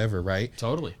 whatever. Right.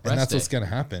 Totally. And that's what's going to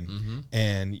happen. Mm-hmm.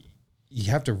 And you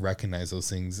have to recognize those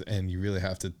things, and you really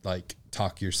have to like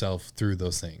talk yourself through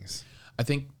those things. I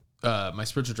think my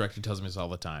spiritual director tells me this all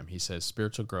the time. He says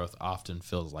spiritual growth often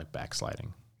feels like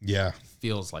backsliding. Yeah.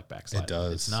 Feels like backsliding. It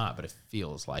does. It's not, but it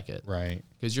feels like it. Right.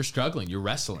 Because you're struggling, you're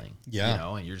wrestling. Yeah. You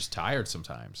know, and you're just tired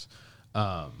sometimes.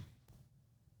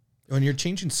 When you're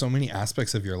changing so many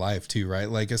aspects of your life too, right?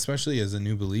 Like, especially as a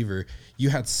new believer, you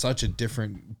had such a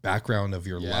different background of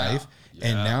your life. Yeah.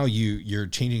 And now you're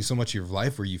changing so much of your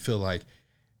life where you feel like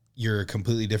you're a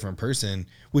completely different person,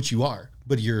 which you are,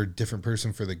 but you're a different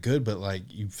person for the good. But like,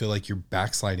 you feel like you're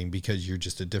backsliding because you're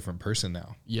just a different person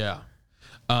now. Yeah.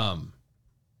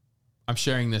 I'm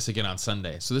sharing this again on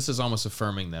Sunday. So this is almost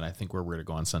affirming that I think where we're going to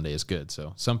go on Sunday is good.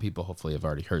 So some people hopefully have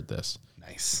already heard this.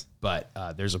 Nice. But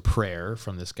there's a prayer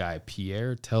from this guy,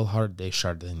 Pierre Teilhard de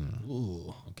Chardin.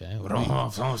 Ooh. Okay.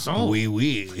 Oui,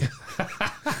 oui.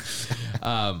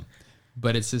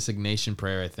 But it's this Ignatian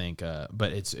prayer, I think.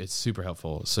 But it's super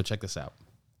helpful. So check this out.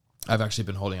 I've actually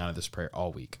been holding on to this prayer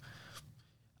all week.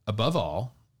 Above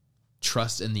all,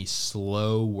 trust in the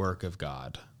slow work of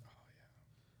God.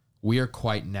 We are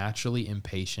quite naturally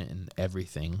impatient in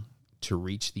everything to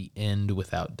reach the end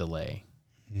without delay.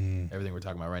 Everything we're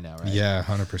talking about right now, right? Yeah,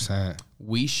 100%.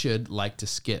 We should like to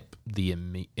skip the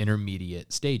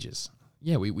intermediate stages.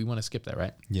 Yeah, we want to skip that,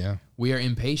 right? Yeah. We are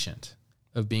impatient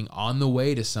of being on the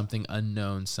way to something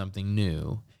unknown, something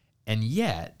new, and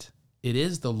yet it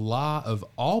is the law of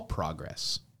all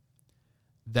progress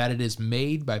that it is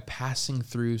made by passing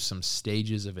through some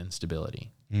stages of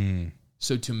instability.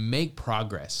 So to make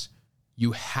progress,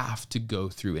 you have to go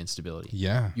through instability.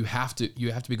 Yeah. You have to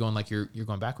be going like you're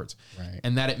going backwards. Right.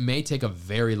 And that it may take a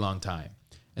very long time.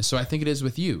 And so I think it is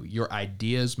with you. Your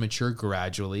ideas mature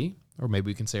gradually, or maybe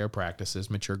we can say our practices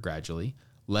mature gradually.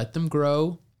 Let them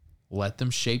grow. Let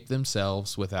them shape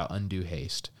themselves without undue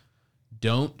haste.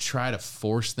 Don't try to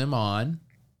force them on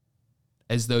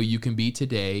as though you can be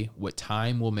today what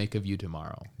time will make of you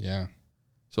tomorrow. Yeah.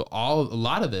 So a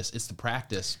lot of this, it's the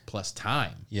practice plus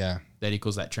time. Yeah. That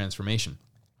equals that transformation.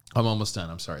 I'm almost done.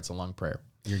 I'm sorry. It's a long prayer.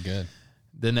 You're good.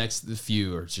 The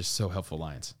few are just so helpful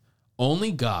lines.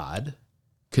 Only God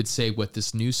could say what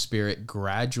this new spirit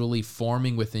gradually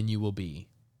forming within you will be.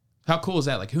 How cool is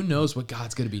that? Like, who knows what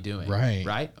God's going to be doing? Right.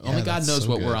 Right? Yeah, Only God knows so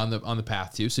what good. we're on the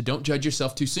path to. So don't judge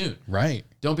yourself too soon. Right.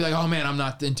 Don't be like, oh man, I'm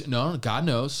not into. No, God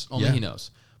knows. Only Yeah. He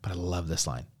knows. But I love this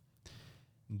line.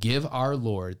 Give our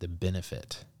Lord the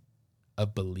benefit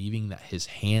of believing that His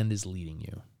hand is leading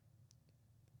you,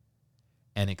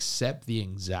 and accept the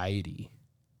anxiety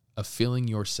of feeling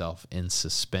yourself in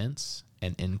suspense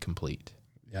and incomplete.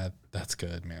 Yeah, that's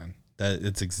good, man.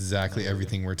 It's exactly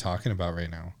everything we're talking about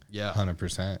right now. Yeah.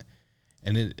 100%.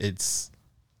 And it's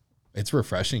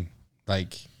refreshing.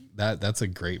 Like that's a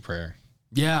great prayer.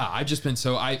 Yeah, I've just been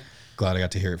Glad I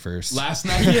got to hear it first. Last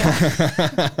night,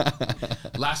 yeah.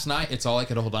 Last night, it's all I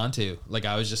could hold on to. Like,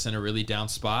 I was just in a really down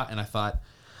spot, and I thought,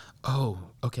 oh,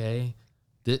 okay,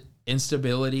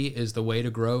 instability is the way to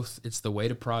growth. It's the way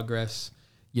to progress.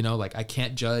 You know, like, I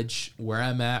can't judge where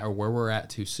I'm at or where we're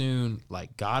at too soon.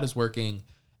 Like, God is working,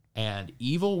 and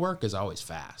evil work is always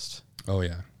fast. Oh,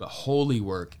 yeah. But holy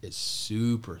work is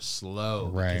super slow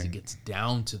because Right. it gets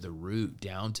down to the root,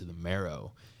 down to the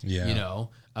marrow. Yeah. You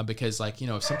know, because like,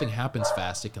 if something happens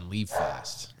fast, it can leave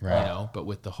fast, Right. But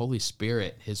with the Holy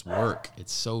Spirit, His work,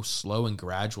 it's so slow and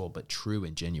gradual, but true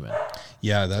and genuine.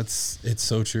 Yeah, it's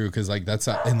so true. Cause like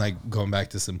and like going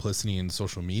back to simplicity in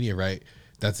social media, right?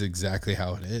 That's exactly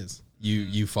how it is.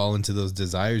 You fall into those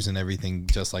desires and everything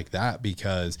just like that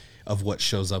because of what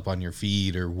shows up on your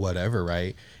feed or whatever,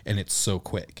 right? And it's so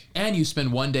quick. And you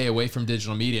spend one day away from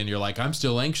digital media and you're like, I'm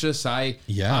still anxious. I'm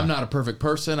not a perfect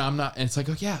person. I'm not. And it's like,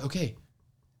 oh yeah, okay.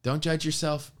 Don't judge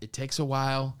yourself. It takes a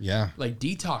while. Yeah. Like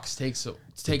detox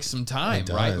takes some time,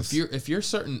 right? If you're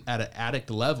certain at an addict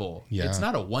level, it's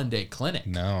not a one-day clinic.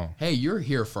 No. Hey, you're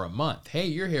here for a month. Hey,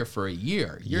 you're here for a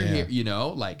year. You're here,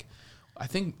 like I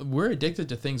think we're addicted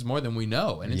to things more than we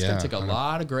know. And it's going to take a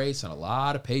lot of grace and a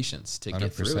lot of patience to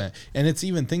get through it. And it's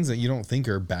even things that you don't think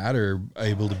are bad or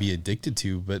able to be addicted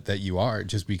to, but that you are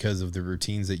just because of the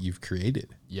routines that you've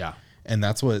created. Yeah. And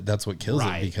that's what kills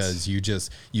it because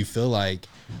you feel like,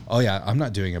 oh yeah, I'm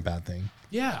not doing a bad thing.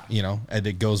 Yeah. And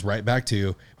it goes right back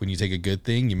to when you take a good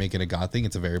thing, you make it a God thing,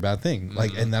 it's a very bad thing. Mm-hmm.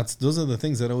 Like, and those are the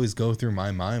things that always go through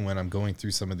my mind when I'm going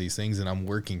through some of these things and I'm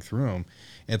working through them.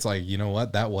 It's like, you know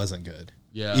what? That wasn't good.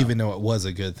 Yeah. Even though it was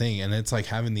a good thing. And it's like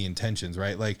having the intentions,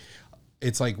 right? Like,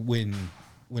 it's like when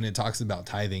it talks about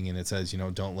tithing and it says,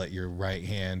 don't let your right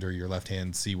hand or your left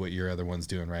hand see what your other one's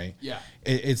doing, right? Yeah.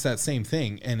 It's that same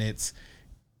thing. And it's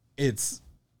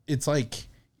like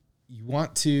you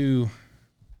want to,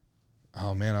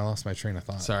 oh man, I lost my train of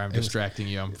thought. Sorry, I'm distracting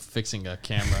you. I'm fixing a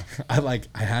camera.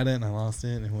 I had it and I lost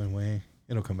it and it went away.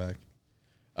 It'll come back.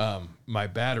 My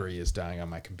battery is dying on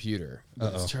my computer.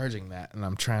 But it's charging that and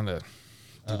I'm trying to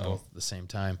do both at the same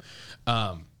time.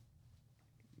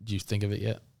 Do you think of it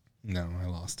yet? No, I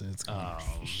lost it. It's gone.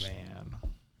 Oh man.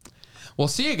 Well,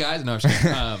 see you guys. No, I'm just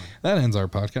kidding. That ends our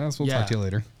podcast. We'll talk to you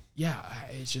later. Yeah,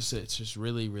 it's just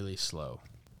really, really slow.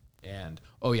 And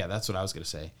oh yeah, that's what I was gonna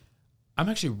say. I'm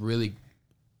actually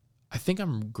I think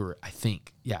I'm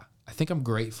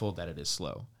grateful that it is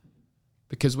slow,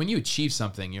 because when you achieve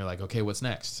something, you're like, okay, what's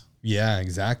next? Yeah,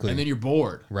 exactly. And then you're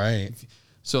bored. Right.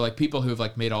 So like people who have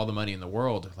like made all the money in the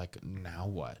world are like, now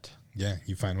what? Yeah,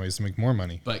 you find ways to make more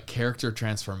money. But character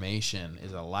transformation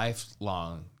is a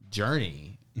lifelong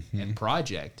journey and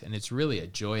project, and it's really a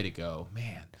joy to go,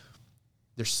 man,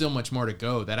 there's so much more to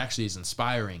go. That actually is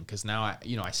inspiring, because now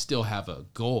I still have a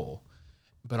goal,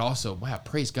 but also, wow,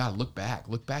 praise God, look back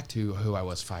to who I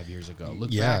was 5 years ago.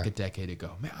 Look back a decade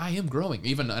ago. Man, I am growing.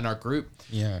 Even in our group,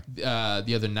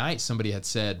 the other night, somebody had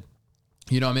said,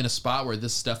 I'm in a spot where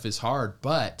this stuff is hard,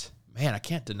 but man, I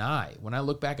can't deny when I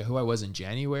look back at who I was in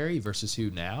January versus who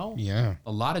now. Yeah,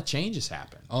 a lot of changes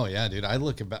happen. Oh yeah, dude. I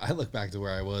look back to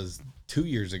where I was 2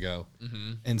 years ago,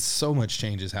 and so much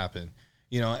changes happened.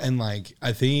 And like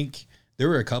I think there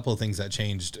were a couple of things that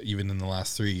changed even in the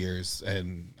last 3 years,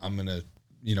 and I'm gonna,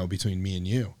 between me and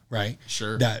you, right?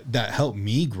 Sure. That helped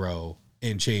me grow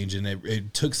and change, and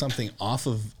it took something off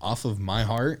of my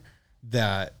heart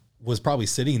that was probably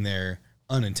sitting there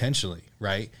unintentionally,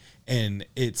 right? And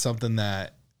it's something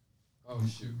that I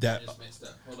just messed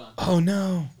up. Hold on. Oh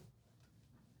no,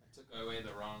 I took away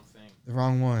the wrong thing. The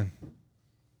wrong one.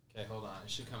 Okay, hold on. It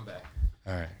should come back.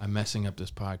 All right. I'm messing up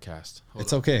this podcast.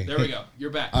 It's okay. There we go.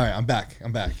 You're back. All right, I'm back.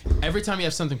 Every time you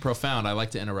have something profound, I like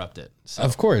to interrupt it. So.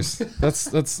 Of course.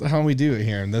 That's how we do it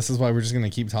here. And this is why we're just going to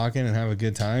keep talking and have a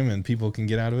good time, and people can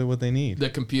get out of it what they need.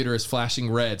 The computer is flashing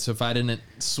red, so if I didn't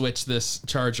switch this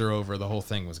charger over, the whole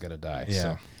thing was going to die.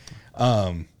 Yeah.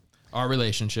 So. Our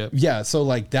relationship. Yeah, so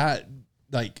like that,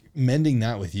 like mending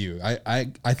that with you. I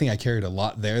think I carried a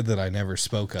lot there that I never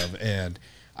spoke of, and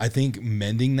I think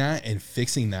mending that and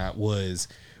fixing that was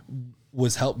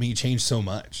helped me change so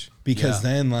much, because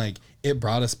then like it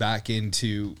brought us back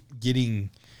into getting,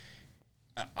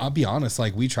 I'll be honest,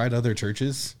 like we tried other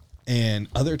churches, and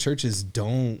other churches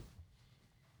don't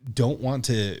want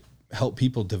to help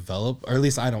people develop, or at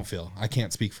least I don't feel. I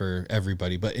can't speak for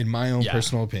everybody, but in my own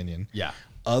personal opinion,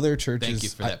 other churches. Thank you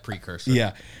for that precursor.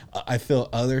 Yeah, I feel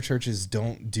other churches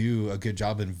don't do a good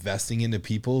job investing into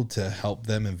people to help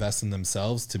them invest in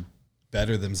themselves, to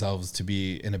better themselves, to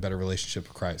be in a better relationship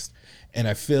with Christ. And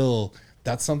I feel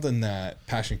that's something that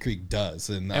Passion Creek does.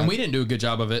 And we didn't do a good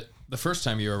job of it the first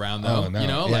time you were around, though. And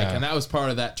that was part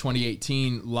of that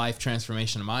 2018 life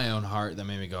transformation in my own heart that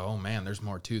made me go, oh man, there's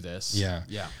more to this. Yeah.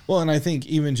 Well, and I think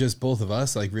even just both of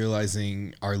us, like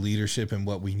realizing our leadership and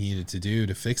what we needed to do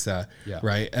to fix that. Yeah.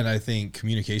 Right. And I think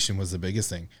communication was the biggest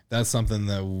thing. That's something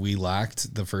that we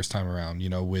lacked the first time around,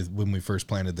 when we first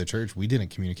planted the church. We didn't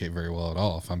communicate very well at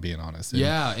all, if I'm being honest.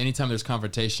 Yeah. Anytime there's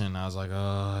confrontation, I was like,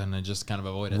 oh, and I just kind of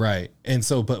avoid it. Right. And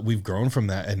so, but we've grown from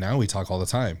that, and now we talk all the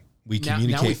time. We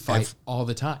communicate. Now we fight all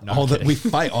the time. No, we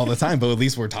fight all the time, but at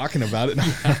least we're talking about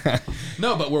it.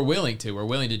 No, but we're willing to. We're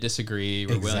willing to disagree.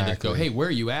 We're willing to go, hey, where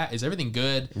are you at? Is everything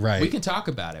good? Right. We can talk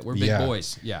about it. We're big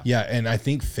boys. Yeah. Yeah. And I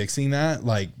think fixing that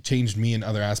like changed me in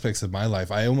other aspects of my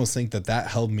life. I almost think that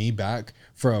held me back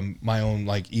from my own,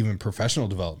 like even professional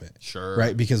development. Sure.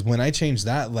 Right. Because when I changed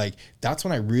that, like that's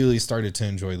when I really started to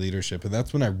enjoy leadership, and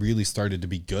that's when I really started to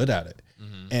be good at it.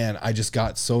 Mm-hmm. And I just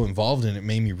got so involved, and it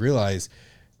made me realize,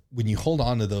 when you hold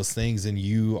on to those things and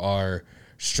you are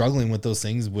struggling with those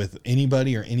things with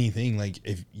anybody or anything, like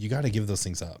if you got to give those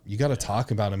things up, you got to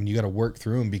talk about them, and you got to work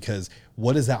through them, because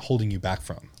what is that holding you back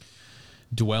from?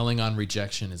 Dwelling on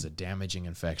rejection is a damaging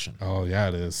infection. Oh yeah,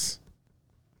 it is.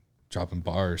 Dropping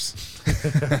bars.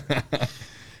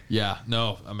 Yeah,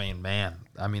 no, I mean, man,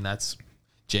 that's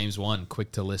James 1,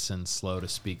 quick to listen, slow to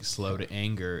speak, slow to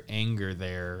anger. Anger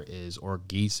there is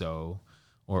orgizo,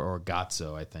 or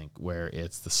orgazzo, I think, where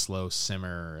it's the slow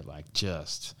simmer, like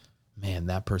just, man,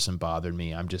 that person bothered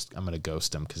me. I'm going to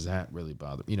ghost him because that really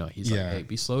bothered me. He's like, hey,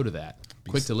 be slow to that.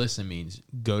 Quick to listen means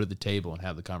go to the table and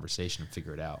have the conversation and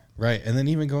figure it out. Right. And then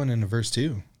even going into verse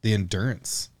 2, the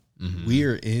endurance. Mm-hmm. We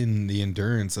are in the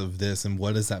endurance of this, and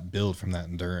what does that build from that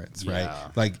endurance, right?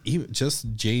 Like even just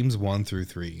James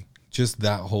 1-3, just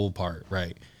that whole part,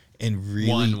 right? And really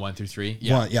 1-3.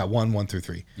 Yeah.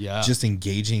 1-3. Yeah. Just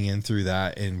engaging in through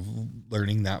that and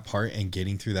learning that part and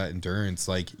getting through that endurance.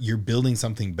 Like you're building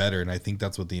something better. And I think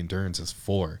that's what the endurance is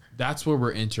for. That's where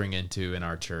we're entering into in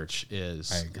our church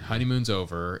is honeymoon's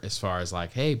over as far as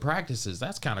like, hey, practices,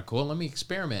 that's kind of cool. Let me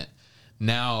experiment.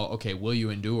 Now, okay, will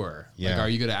you endure? Yeah. Like, are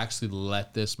you going to actually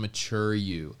let this mature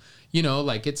you?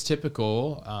 Like it's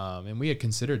typical. And we had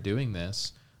considered doing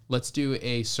this. Let's do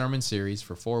a sermon series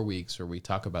for 4 weeks where we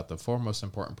talk about the 4 most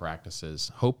important practices.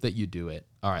 Hope that you do it.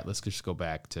 All right, let's just go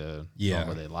back to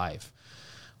normal day life.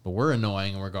 But we're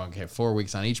annoying, and we're going, okay, 4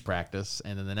 weeks on each practice,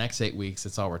 and then the next 8 weeks,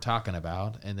 it's all we're talking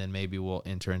about, and then maybe we'll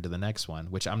enter into the next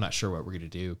one, which I'm not sure what we're going to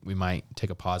do. We might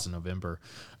take a pause in November,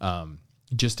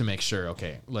 just to make sure,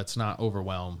 okay, let's not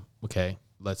overwhelm, okay,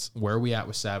 where are we at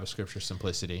with Sabbath, Scripture,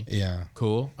 simplicity? Yeah.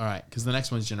 Cool. All right, because the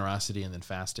next one's generosity and then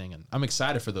fasting, and I'm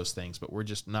excited for those things, but we're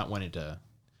just not wanting to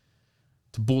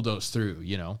bulldoze through,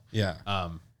 you know? Yeah.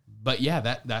 But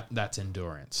yeah, that's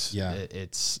endurance. Yeah.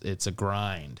 It's a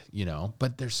grind, you know,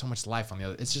 but there's so much life on the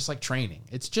other. It's just like training.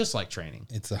 It's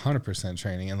 100%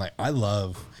 training. And like, I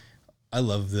love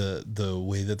the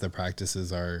way that the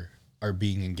practices are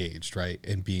being engaged, right.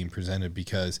 And being presented,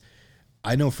 because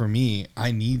I know for me,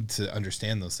 I need to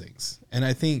understand those things. And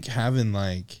I think having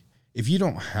like, if you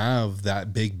don't have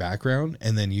that big background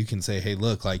and then you can say, hey,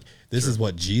 look, like this is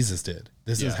what Jesus did.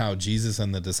 This is how Jesus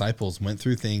and the disciples went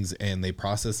through things, and they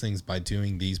process things by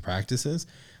doing these practices.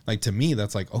 Like, to me,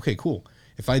 that's like, okay, cool.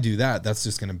 If I do that, that's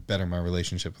just going to better my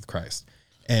relationship with Christ.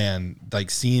 And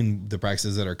like seeing the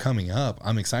practices that are coming up,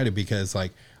 I'm excited because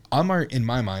like in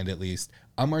my mind, at least,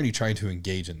 I'm already trying to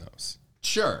engage in those.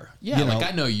 Sure. Yeah. You know,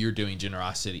 like I know you're doing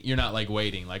generosity. You're not like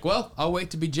waiting like, well, I'll wait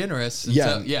to be generous.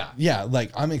 Yeah.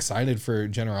 Like I'm excited for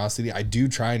generosity. I do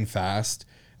try and fast.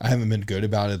 I haven't been good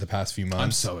about it the past few months.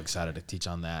 I'm so excited to teach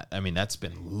on that. I mean, that's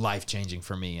been life-changing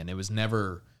for me. And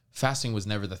fasting was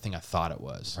never the thing I thought it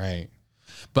was. Right.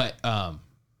 But,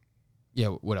 yeah,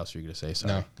 what else were you going to say?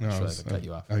 Sorry. No, I cut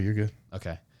you off. Oh, you're good.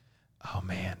 Okay. Oh,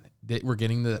 man. We're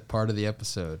getting to the part of the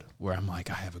episode where I'm like,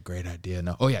 I have a great idea.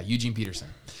 No. Oh, yeah, Eugene Peterson.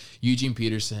 Eugene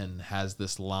Peterson has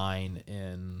this line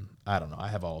in, I don't know, I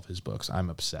have all of his books.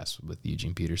 I'm obsessed with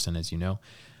Eugene Peterson, as you know.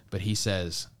 But he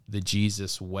says, the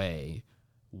Jesus way,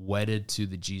 wedded to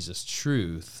the Jesus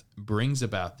truth, brings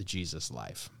about the Jesus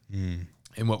life. Mm.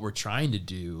 And what we're trying to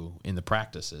do in the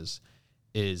practices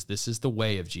is this is the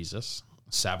way of Jesus.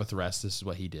 Sabbath rest, this is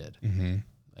what he did. Mm-hmm.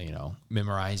 You know,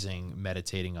 memorizing,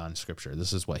 meditating on Scripture,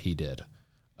 this is what he did.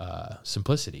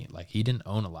 Simplicity, like he didn't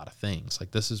own a lot of things.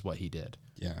 Like this is what he did.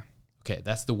 Yeah. Okay,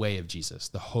 that's the way of Jesus,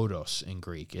 the hodos in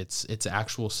Greek. It's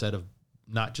actual set of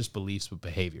not just beliefs but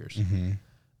behaviors. Mm-hmm.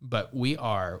 But we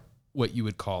are what you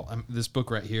would call this book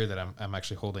right here that I'm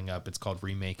actually holding up. It's called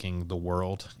Remaking the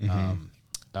World. Mm-hmm.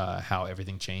 How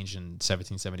everything changed in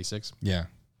 1776. Yeah.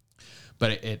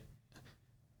 But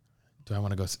do I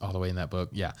want to go all the way in that book?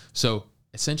 Yeah. So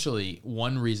essentially,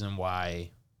 one reason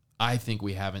why I think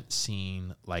we haven't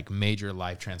seen like major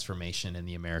life transformation in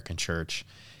the American church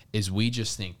is we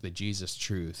just think the Jesus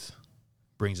truth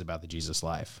brings about the Jesus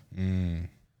life. Mm.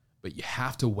 But you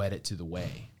have to wed it to the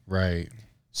way. Right.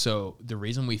 So the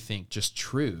reason we think just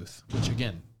truth, which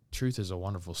again, truth is a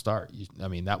wonderful start.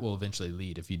 That will eventually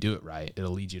lead, if you do it right,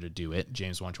 it'll lead you to do it.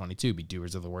 James 1:22, be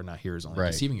doers of the word, not hearers, only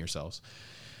deceiving yourselves.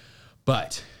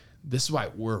 But this is why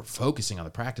we're focusing on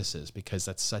the practices, because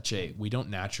that's we don't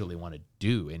naturally want to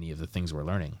do any of the things we're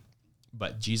learning.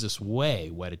 But Jesus' way,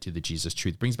 wedded to the Jesus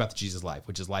truth, brings about the Jesus life,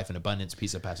 which is life in abundance,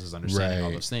 peace that passes understanding,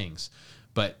 all those things.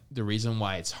 But the reason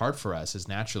why it's hard for us is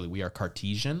naturally we are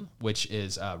Cartesian, which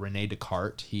is Rene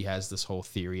Descartes. He has this whole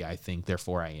theory, I think,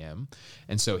 therefore I am.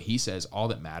 And so he says all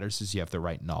that matters is you have the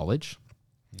right knowledge.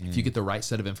 If you get the right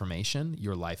set of information,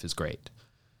 your life is great.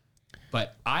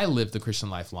 But I lived the Christian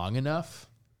life long enough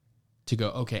to go,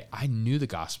 okay, I knew the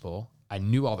gospel. I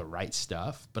knew all the right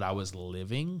stuff, but I was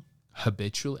living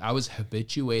habitually. I was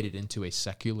habituated into a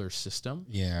secular system.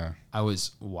 Yeah. I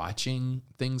was watching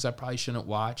things I probably shouldn't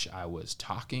watch. I was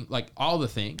talking, like all the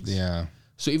things. Yeah.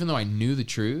 So even though I knew the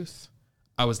truth,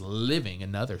 I was living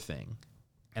another thing.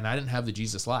 And I didn't have the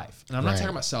Jesus life. And I'm not talking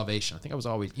about salvation. I think I was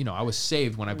always, I was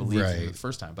saved when I believed in it the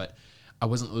first time, but I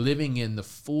wasn't living in the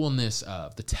fullness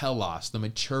of the telos, the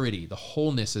maturity, the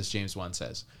wholeness, as James 1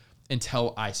 says,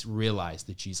 until I realized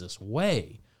the Jesus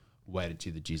way, wedded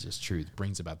to the Jesus truth,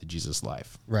 brings about the Jesus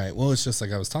life. Right. Well, it's just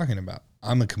like I was talking about.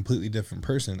 I'm a completely different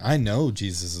person. I know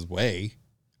Jesus's way.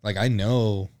 Like I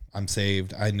know I'm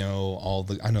saved. I know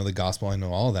the gospel. I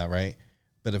know all that. Right.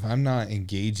 But if I'm not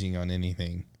engaging on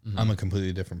anything, I'm a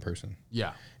completely different person.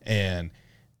 Yeah. And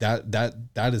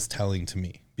that is telling to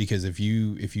me, because if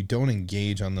you don't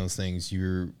engage on those things,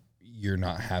 you're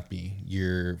not happy.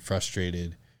 You're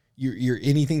frustrated. You're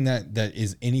anything that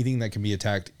is anything that can be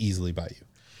attacked easily by you.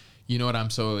 You know what I'm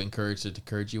so encouraged to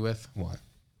encourage you with? What?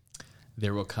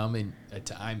 There will come a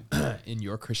time in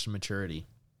your Christian maturity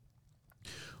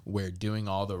where doing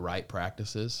all the right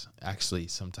practices actually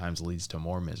sometimes leads to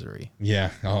more misery.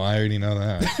 Yeah. Oh, I already know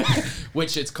that.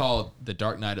 Which it's called the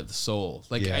dark night of the soul.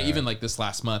 Like even like this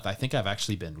last month, I think I've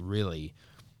actually been really...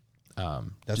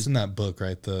 That's in that book,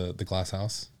 right? The Glass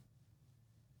House?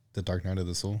 The Dark Night of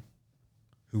the Soul?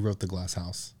 Who wrote The Glass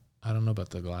House? I don't know about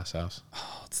the Glass House.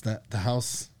 Oh, it's not the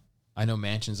house. I know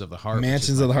Mansions of the Heart.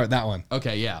 Mansions of the Heart. That one.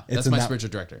 Okay, yeah, that's my spiritual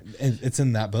director. It's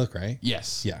in that book, right?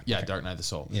 Yes. Yeah. Yeah. Okay. Dark Night of the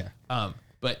Soul. Yeah.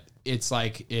 But it's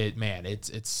like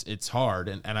it's hard,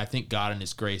 and I think God in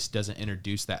His grace doesn't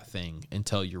introduce that thing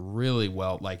until you're really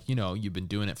you've been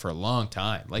doing it for a long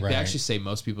time. Like they actually say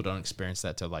most people don't experience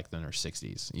that till like in their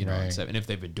 60s, and if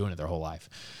they've been doing it their whole life.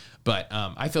 But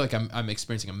I feel like I'm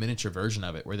experiencing a miniature version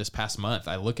of it. Where this past month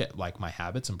I look at like my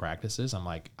habits and practices, I'm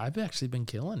like I've actually been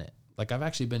killing it. Like I've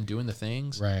actually been doing the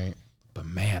things, right? But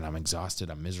man, I'm exhausted.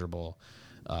 I'm miserable.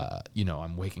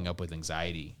 I'm waking up with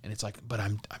anxiety, and it's like, but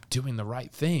I'm doing the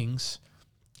right things.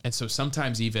 And so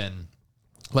sometimes even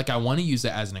like I want to use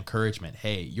that as an encouragement.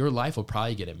 Hey, your life will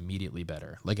probably get immediately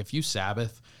better. Like if you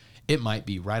Sabbath, it might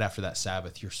be right after that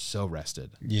Sabbath, you're so rested.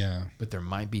 Yeah. But there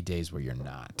might be days where you're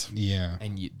not. Yeah.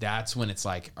 And that's when it's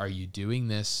like, are you doing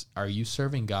this? Are you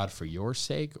serving God for your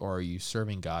sake, or are you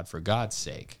serving God for God's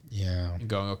sake? Yeah. And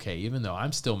going, okay, even though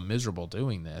I'm still miserable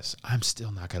doing this, I'm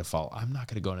still not going to fall. I'm not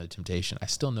going to go into temptation. I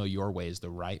still know your way is the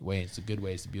right way. It's the good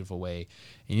way. It's the beautiful way.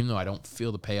 And even though I don't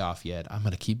feel the payoff yet, I'm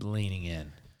going to keep leaning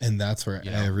in. And that's where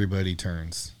everybody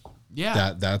turns.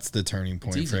 Yeah. That's the turning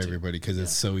point for everybody, because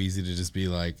it's so easy to just be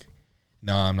like,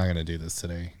 no, I'm not going to do this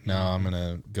today. No, I'm going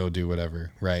to go do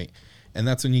whatever. Right. And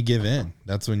that's when you give in.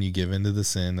 That's when you give into the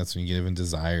sin. That's when you give in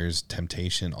desires,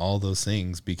 temptation, all those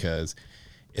things, because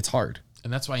it's hard.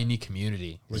 And that's why you need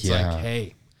community. It's like,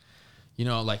 hey,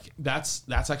 like that's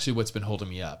actually what's been holding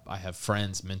me up. I have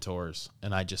friends, mentors,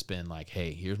 and I just been like,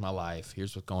 hey, here's my life.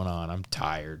 Here's what's going on. I'm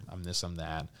tired. I'm this, I'm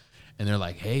that. And they're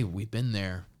like, hey, we've been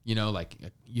there.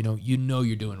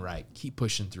 You're doing right. Keep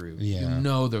pushing through. Yeah.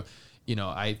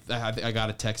 I got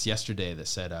a text yesterday that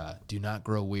said, do not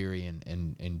grow weary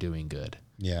in doing good.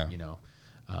 Yeah.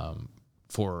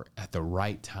 For at the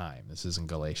right time, this is in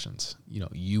Galatians,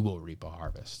 you will reap a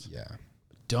harvest. Yeah.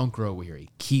 Don't grow weary.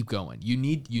 Keep going. You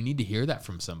need to hear that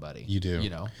from somebody. You do.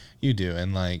 You do.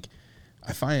 And like,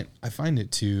 I find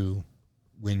it too,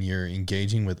 when you're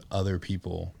engaging with other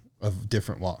people of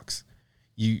different walks,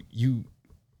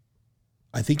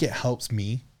 I think it helps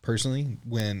me personally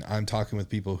when I'm talking with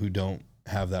people who don't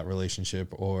have that relationship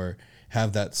or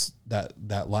have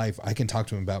that life. I can talk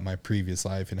to them about my previous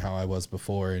life and how I was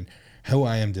before and who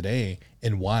I am today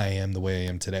and why I am the way I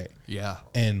am today. Yeah.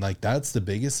 And like, that's the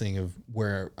biggest thing of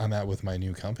where I'm at with my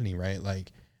new company, right?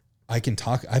 Like I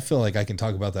feel like I can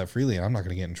talk about that freely and I'm not going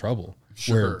to get in trouble.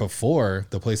 Sure. Where before,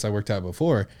 the place I worked at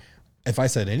before, if I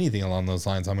said anything along those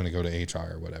lines, I'm going to go to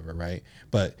HR or whatever, right?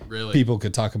 But people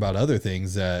could talk about other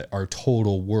things that are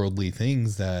total worldly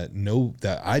things that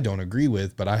I don't agree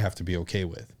with, but I have to be okay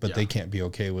with. But they can't be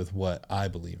okay with what I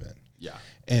believe in. Yeah.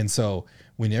 And so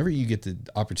whenever you get the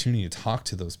opportunity to talk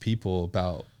to those people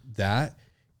about that,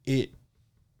 it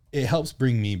helps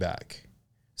bring me back.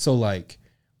 So like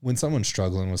when someone's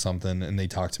struggling with something and they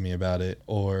talk to me about it,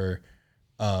 or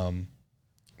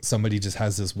somebody just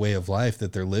has this way of life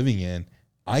that they're living in,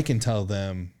 I can tell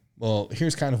them, well,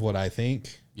 here's kind of what I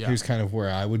think. Yeah. Here's kind of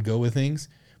where I would go with things.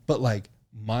 But like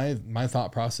my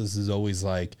thought process is always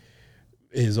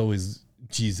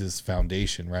Jesus'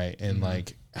 foundation, right? And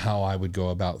like how I would go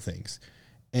about things.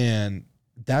 And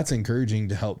that's encouraging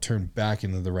to help turn back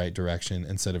into the right direction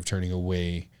instead of turning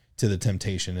away to the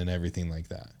temptation and everything like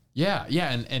that. Yeah.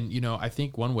 Yeah. And I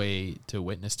think one way to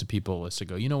witness to people is to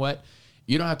go, you know what?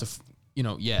 You don't have to,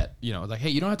 like, hey,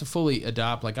 you don't have to fully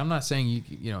adopt. Like, I'm not saying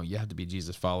you have to be a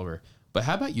Jesus follower, but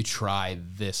how about you try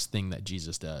this thing that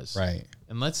Jesus does? Right.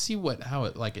 And let's see how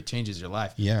it changes your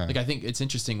life. Yeah. Like, I think it's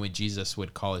interesting when Jesus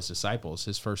would call his disciples,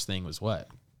 his first thing was what?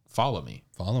 Follow me.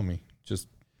 Follow me. Just,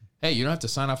 hey, you don't have to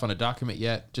sign off on a document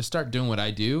yet. Just start doing what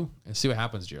I do and see what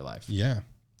happens to your life. Yeah.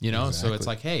 Exactly. So it's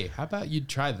like, hey, how about you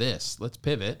try this? Let's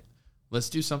pivot. Let's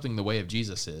do something the way of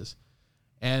Jesus is.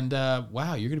 And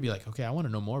wow, you're going to be like, okay, I want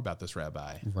to know more about this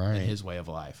rabbi and his way of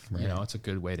life. Right. It's a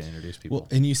good way to introduce people. Well,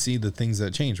 and you see the things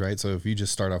that change, right? So if you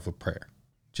just start off with prayer,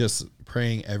 just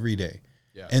praying every day.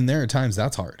 Yeah. And there are times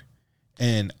that's hard.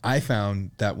 And I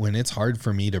found that when it's hard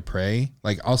for me to pray,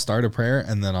 like I'll start a prayer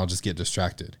and then I'll just get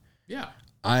distracted. Yeah.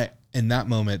 In that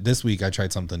moment, this week, I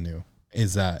tried something new,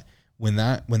 is that when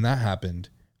that happened,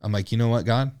 I'm like, you know what,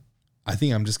 God, I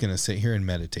think I'm just going to sit here and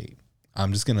meditate.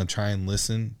 I'm just going to try and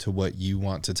listen to what you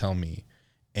want to tell me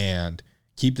and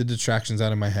keep the distractions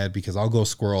out of my head, because I'll go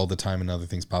squirrel all the time and other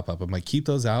things pop up. I'm like, keep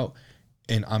those out.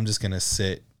 And I'm just going to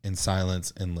sit in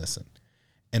silence and listen.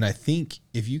 And I think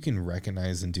if you can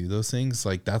recognize and do those things,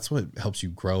 like that's what helps you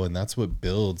grow. And that's what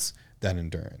builds that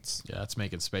endurance. Yeah. That's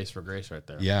making space for grace right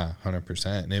there. Yeah.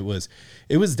 100%. And it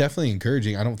was definitely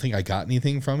encouraging. I don't think I got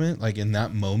anything from it, like in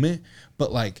that moment,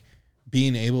 but like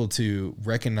being able to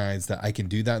recognize that I can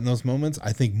do that in those moments,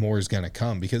 I think more is going to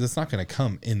come, because it's not going to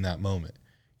come in that moment.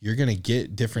 You're going to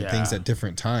get different things at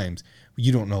different times.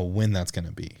 You don't know when that's going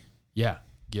to be. Yeah.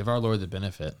 Give our Lord the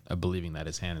benefit of believing that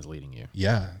his hand is leading you.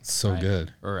 Yeah. So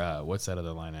good. Or what's that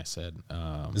other line I said?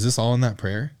 Is this all in that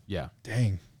prayer? Yeah.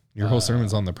 Dang. Your whole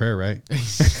sermon's on the prayer, right?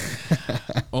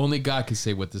 Only God can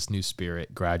say what this new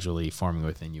spirit gradually forming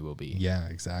within you will be. Yeah,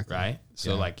 exactly. Right?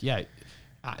 So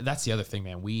that's the other thing,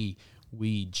 man. We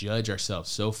judge ourselves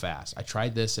so fast. I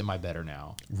tried this. Am I better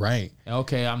now? Right.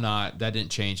 Okay, I'm not. That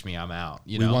didn't change me. I'm out.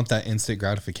 We want that instant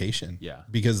gratification. Yeah.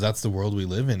 Because that's the world we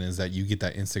live in, is that you get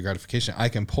that instant gratification. I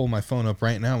can pull my phone up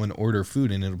right now and order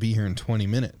food and it'll be here in 20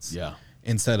 minutes. Yeah.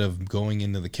 Instead of going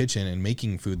into the kitchen and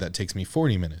making food that takes me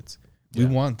 40 minutes. We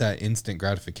want that instant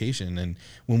gratification. And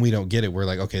when we don't get it, we're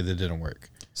like, okay, that didn't work.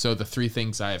 So the three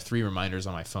things, I have 3 reminders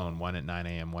on my phone, one at 9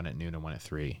 a.m., one at noon, and one at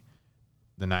 3.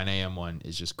 The 9 a.m. one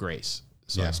is just grace.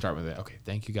 So I start with it. Okay,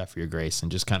 thank you, God, for your grace.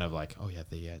 And just kind of like,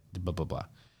 blah, blah, blah.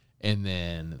 And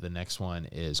then the next one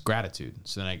is gratitude.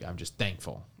 So then I'm just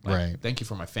thankful. Right. Thank you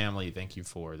for my family. Thank you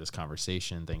for this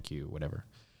conversation. Thank you, whatever.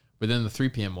 But then the 3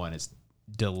 p.m. one is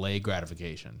delay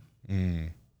gratification.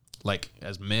 Like,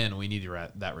 as men, we need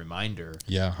that reminder.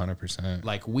 Yeah, 100%.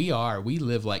 Like, we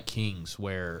live like kings,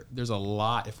 where there's a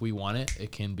lot, if we want it,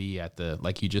 it can be at the,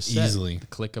 like you just said, easily the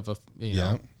click of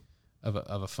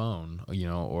a phone,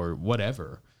 or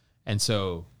whatever. And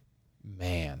so,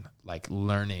 man, like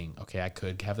learning, okay, I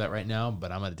could have that right now,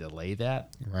 but I'm going to delay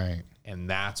that. Right. And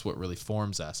that's what really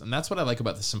forms us. And that's what I like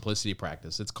about the simplicity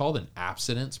practice. It's called an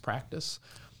abstinence practice,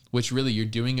 which really you're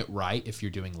doing it right if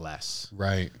you're doing less.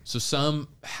 Right. So some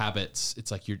habits, it's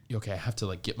like okay, I have to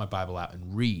like get my Bible out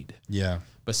and read. Yeah.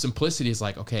 But simplicity is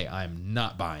like, okay, I'm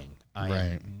not buying.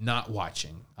 I'm not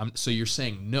watching. So you're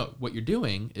saying no. What you're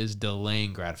doing is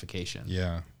delaying gratification.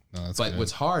 Yeah. No, that's but good.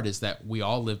 What's hard is that we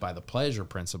all live by the pleasure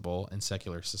principle in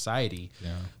secular society.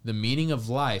 Yeah. The meaning of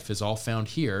life is all found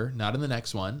here, not in the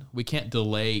next one. We can't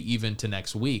delay even to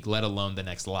next week, let alone the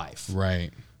next life.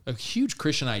 Right. A huge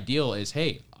Christian ideal is,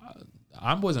 hey,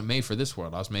 I wasn't made for this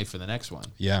world. I was made for the next one.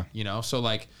 Yeah. So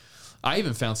like, I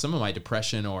even found some of my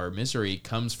depression or misery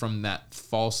comes from that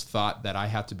false thought that I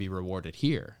have to be rewarded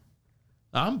here.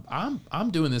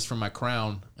 I'm doing this for my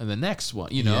crown and the next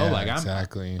one,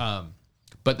 exactly.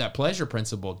 But that pleasure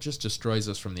principle just destroys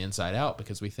us from the inside out,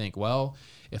 because we think, well,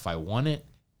 if I want it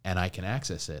and I can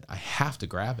access it, I have to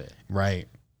grab it. Right.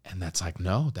 And that's like,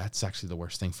 no, that's actually the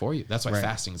worst thing for you. That's why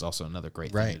fasting is also another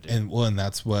great thing to do. And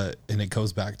that's and it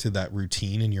goes back to that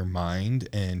routine in your mind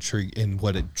and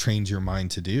what it trains your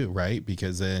mind to do, right?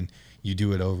 Because then you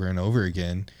do it over and over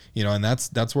again, and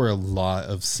that's where a lot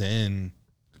of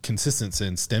consistent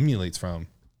sin stimulates from.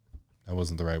 That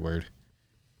wasn't the right word.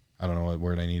 I don't know what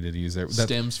word I needed to use there.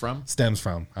 Stems from? Stems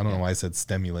from. I don't know why I said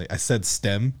stimulate. I said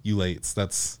stimulates.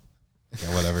 That's...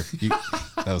 Yeah, whatever.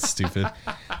 That was stupid.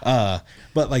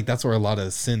 But like, that's where a lot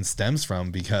of sin stems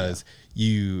from, because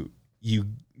you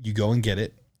go and get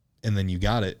it, and then you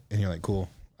got it, and you're like, cool,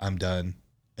 I'm done.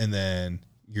 And then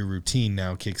your routine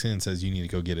now kicks in and says you need to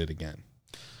go get it again.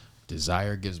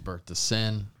 Desire gives birth to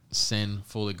sin. Sin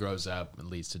fully grows up and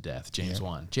leads to death. James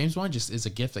 1. James 1 just is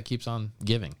a gift that keeps on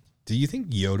giving. Do you think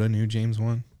Yoda knew James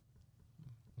 1?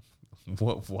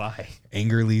 What? Why?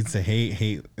 Anger leads to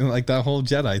hate, like that whole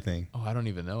Jedi thing. Oh, I don't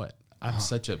even know it. I'm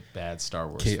such a bad Star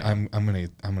Wars fan. I'm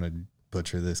gonna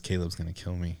butcher this. Caleb's gonna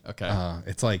kill me. Okay.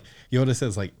 It's like Yoda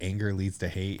says, like, anger leads to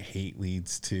hate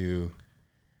leads to.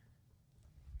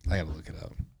 I gotta look it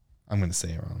up. I'm gonna say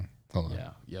it wrong. Hold on.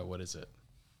 Yeah. What is it?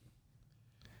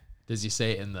 Does he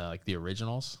say it in the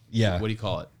originals? Yeah. What do you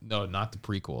call it? No, not the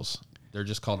prequels. They're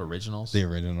just called originals. The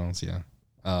originals,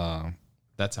 yeah.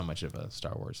 That's how much of a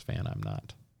Star Wars fan I'm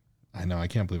not. I know. I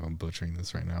can't believe I'm butchering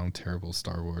this right now. I'm terrible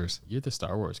Star Wars. You're the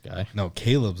Star Wars guy. No,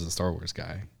 Caleb's the Star Wars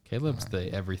guy. Caleb's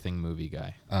the everything movie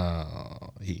guy.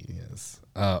 He is.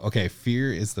 Okay,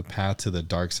 fear is the path to the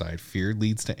dark side. Fear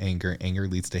leads to anger. Anger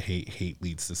leads to hate. Hate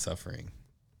leads to suffering.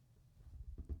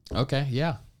 Okay,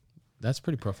 yeah. That's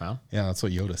pretty profound. Yeah, that's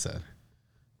what Yoda said.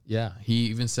 Yeah, he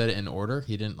even said it in order.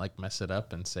 He didn't mess it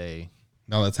up and say...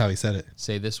 No, that's how he said it.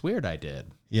 Say this weird I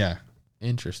did. Yeah.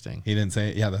 Interesting. He didn't say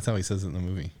it. Yeah, that's how he says it in the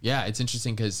movie. Yeah, it's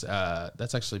interesting because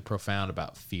that's actually profound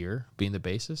about fear being the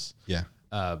basis. Yeah.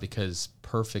 Because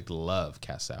perfect love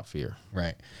casts out fear.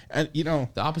 Right. And, the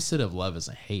opposite of love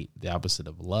isn't hate. The opposite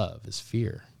of love is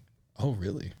fear. Oh,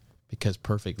 really? Because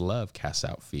perfect love casts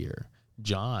out fear.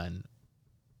 John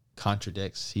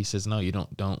contradicts. He says, no, you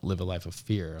don't live a life of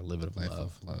fear, live a life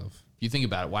of love. If you think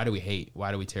about it, why do we hate?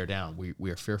 Why do we tear down? We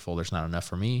are fearful. There's not enough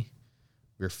for me.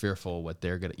 we're fearful what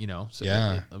they're gonna, So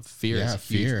fear Yeah, is a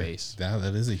huge base. Yeah,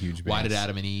 that is a huge base. Why did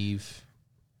Adam and Eve,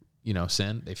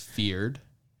 sin? They feared,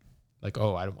 like,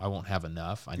 oh, I won't have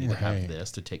enough. I need to have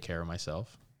this to take care of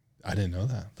myself. I didn't know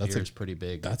that. Fear is pretty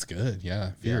big. That's good.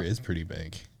 Yeah, fear is pretty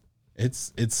big.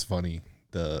 It's funny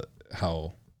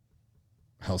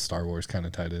how Star Wars kind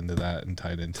of tied into that and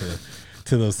tied into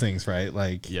to those things, right?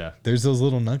 Like, there's those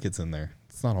little nuggets in there.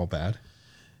 It's not all bad.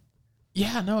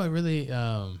 Yeah, no, it really.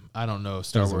 I don't know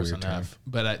Star Wars enough,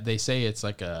 but they say it's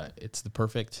like it's the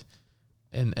perfect.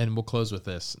 And we'll close with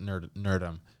this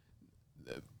nerdum.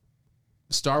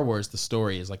 Star Wars, the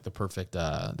story is like the perfect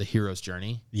the hero's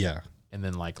journey. Yeah, and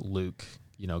then like Luke,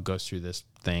 goes through this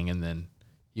thing, and then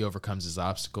he overcomes his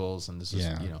obstacles, and this is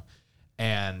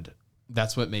and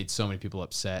that's what made so many people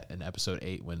upset in Episode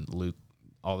 8 when Luke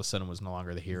all of a sudden was no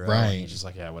longer the hero. Right, and he's just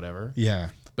like, yeah, whatever. Yeah,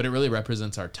 but it really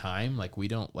represents our time. Like we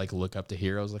don't like look up to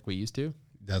heroes like we used to.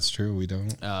 That's true. We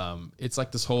don't. It's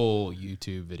like this whole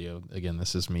YouTube video. Again,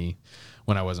 this is me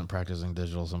when I wasn't practicing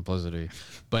digital simplicity,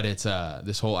 but it's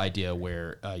this whole idea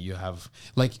where you have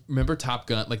like, remember Top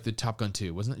Gun, like the Top Gun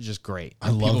 2, wasn't it just great? I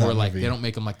love that People were like, movie. they don't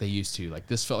make them like they used to. Like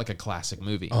this felt like a classic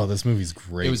movie. Oh, this movie's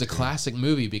great. It was a classic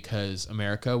movie because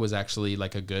America was actually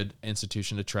like a good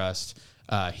institution to trust.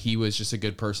 He was just a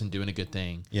good person doing a good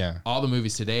thing. Yeah. All the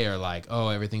movies today are like, oh,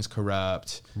 everything's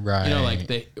corrupt. Right.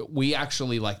 Like we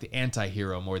actually like the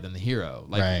anti-hero more than the hero.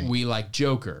 Like we like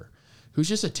Joker, who's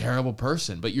just a terrible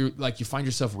person, but you find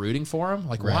yourself rooting for him.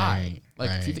 Like why?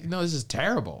 Like if you think, no, this is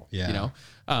terrible. Yeah.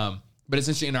 But it's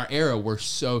interesting in our era, we're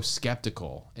so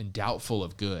skeptical and doubtful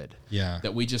of good. Yeah.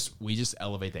 That we just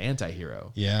elevate the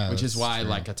anti-hero. Yeah. Which is why true.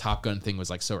 like a Top Gun thing was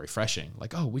like so refreshing.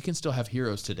 Like, oh, we can still have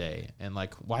heroes today. And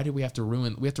like, why do we have to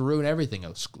ruin everything?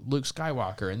 Oh, Luke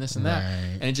Skywalker and this and that.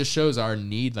 And it just shows our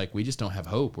need. Like we just don't have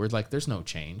hope. We're like, there's no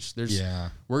change.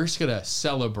 We're just going to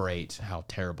celebrate how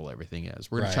terrible everything is.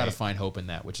 We're going to try to find hope in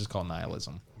that, which is called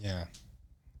nihilism. Yeah.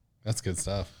 That's good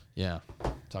stuff. Yeah.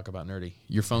 Talk about nerdy.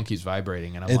 Your phone keeps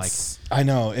vibrating, and I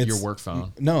know it's your work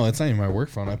phone. No, it's not even my work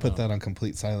phone. I put that on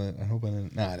complete silent. I hope I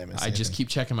didn't. Nah, I didn't miss I just keep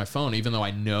checking my phone, even though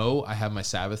I know I have my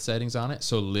Sabbath settings on it.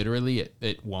 So literally,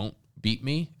 it won't beep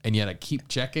me, and yet I keep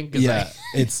checking.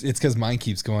 It's because mine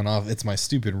keeps going off. It's my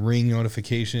stupid Ring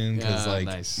notification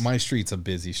because my street's a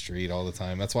busy street all the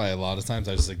time. That's why a lot of times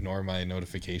I just ignore my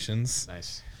notifications.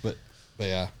 Nice, but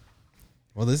yeah.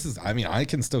 Well, this is. I mean, I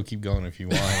can still keep going if you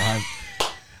want.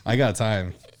 I got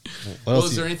time.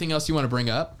 Is there anything else you want to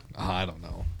bring up? I don't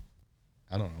know.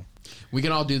 We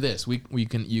can all do this. You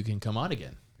can come on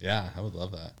again. Yeah, I would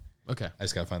love that. Okay. I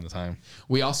just got to find the time.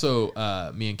 We also,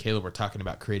 me and Caleb were talking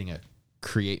about creating a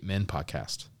Create Men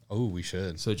podcast. Oh, we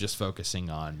should. So just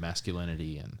focusing on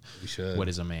masculinity and what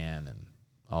is a man and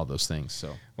all those things.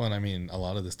 So, well, and I mean, a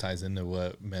lot of this ties into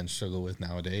what men struggle with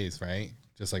nowadays, right?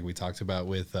 Just like we talked about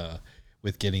with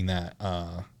getting that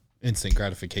instant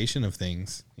gratification of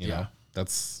things, you know,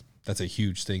 that's a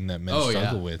huge thing that men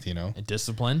struggle with, you know. And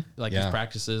discipline, like these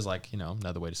practices, like,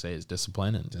 another way to say it is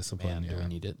discipline and we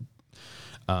need it.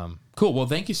 Cool. Well,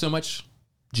 thank you so much,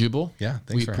 Jubal. Yeah,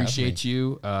 thanks we for appreciate having me.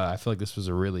 you. I feel like this was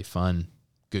a really fun,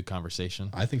 good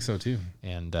conversation. I think so too.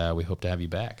 And we hope to have you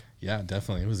back. Yeah,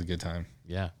 definitely. It was a good time.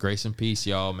 Yeah. Grace and peace,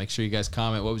 y'all. Make sure you guys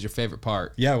comment. What was your favorite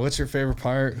part? Yeah. What's your favorite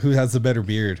part? Who has the better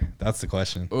beard? That's the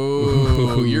question.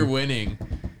 Oh, you're winning.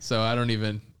 So I don't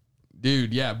even,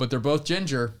 dude. Yeah. But they're both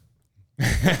ginger.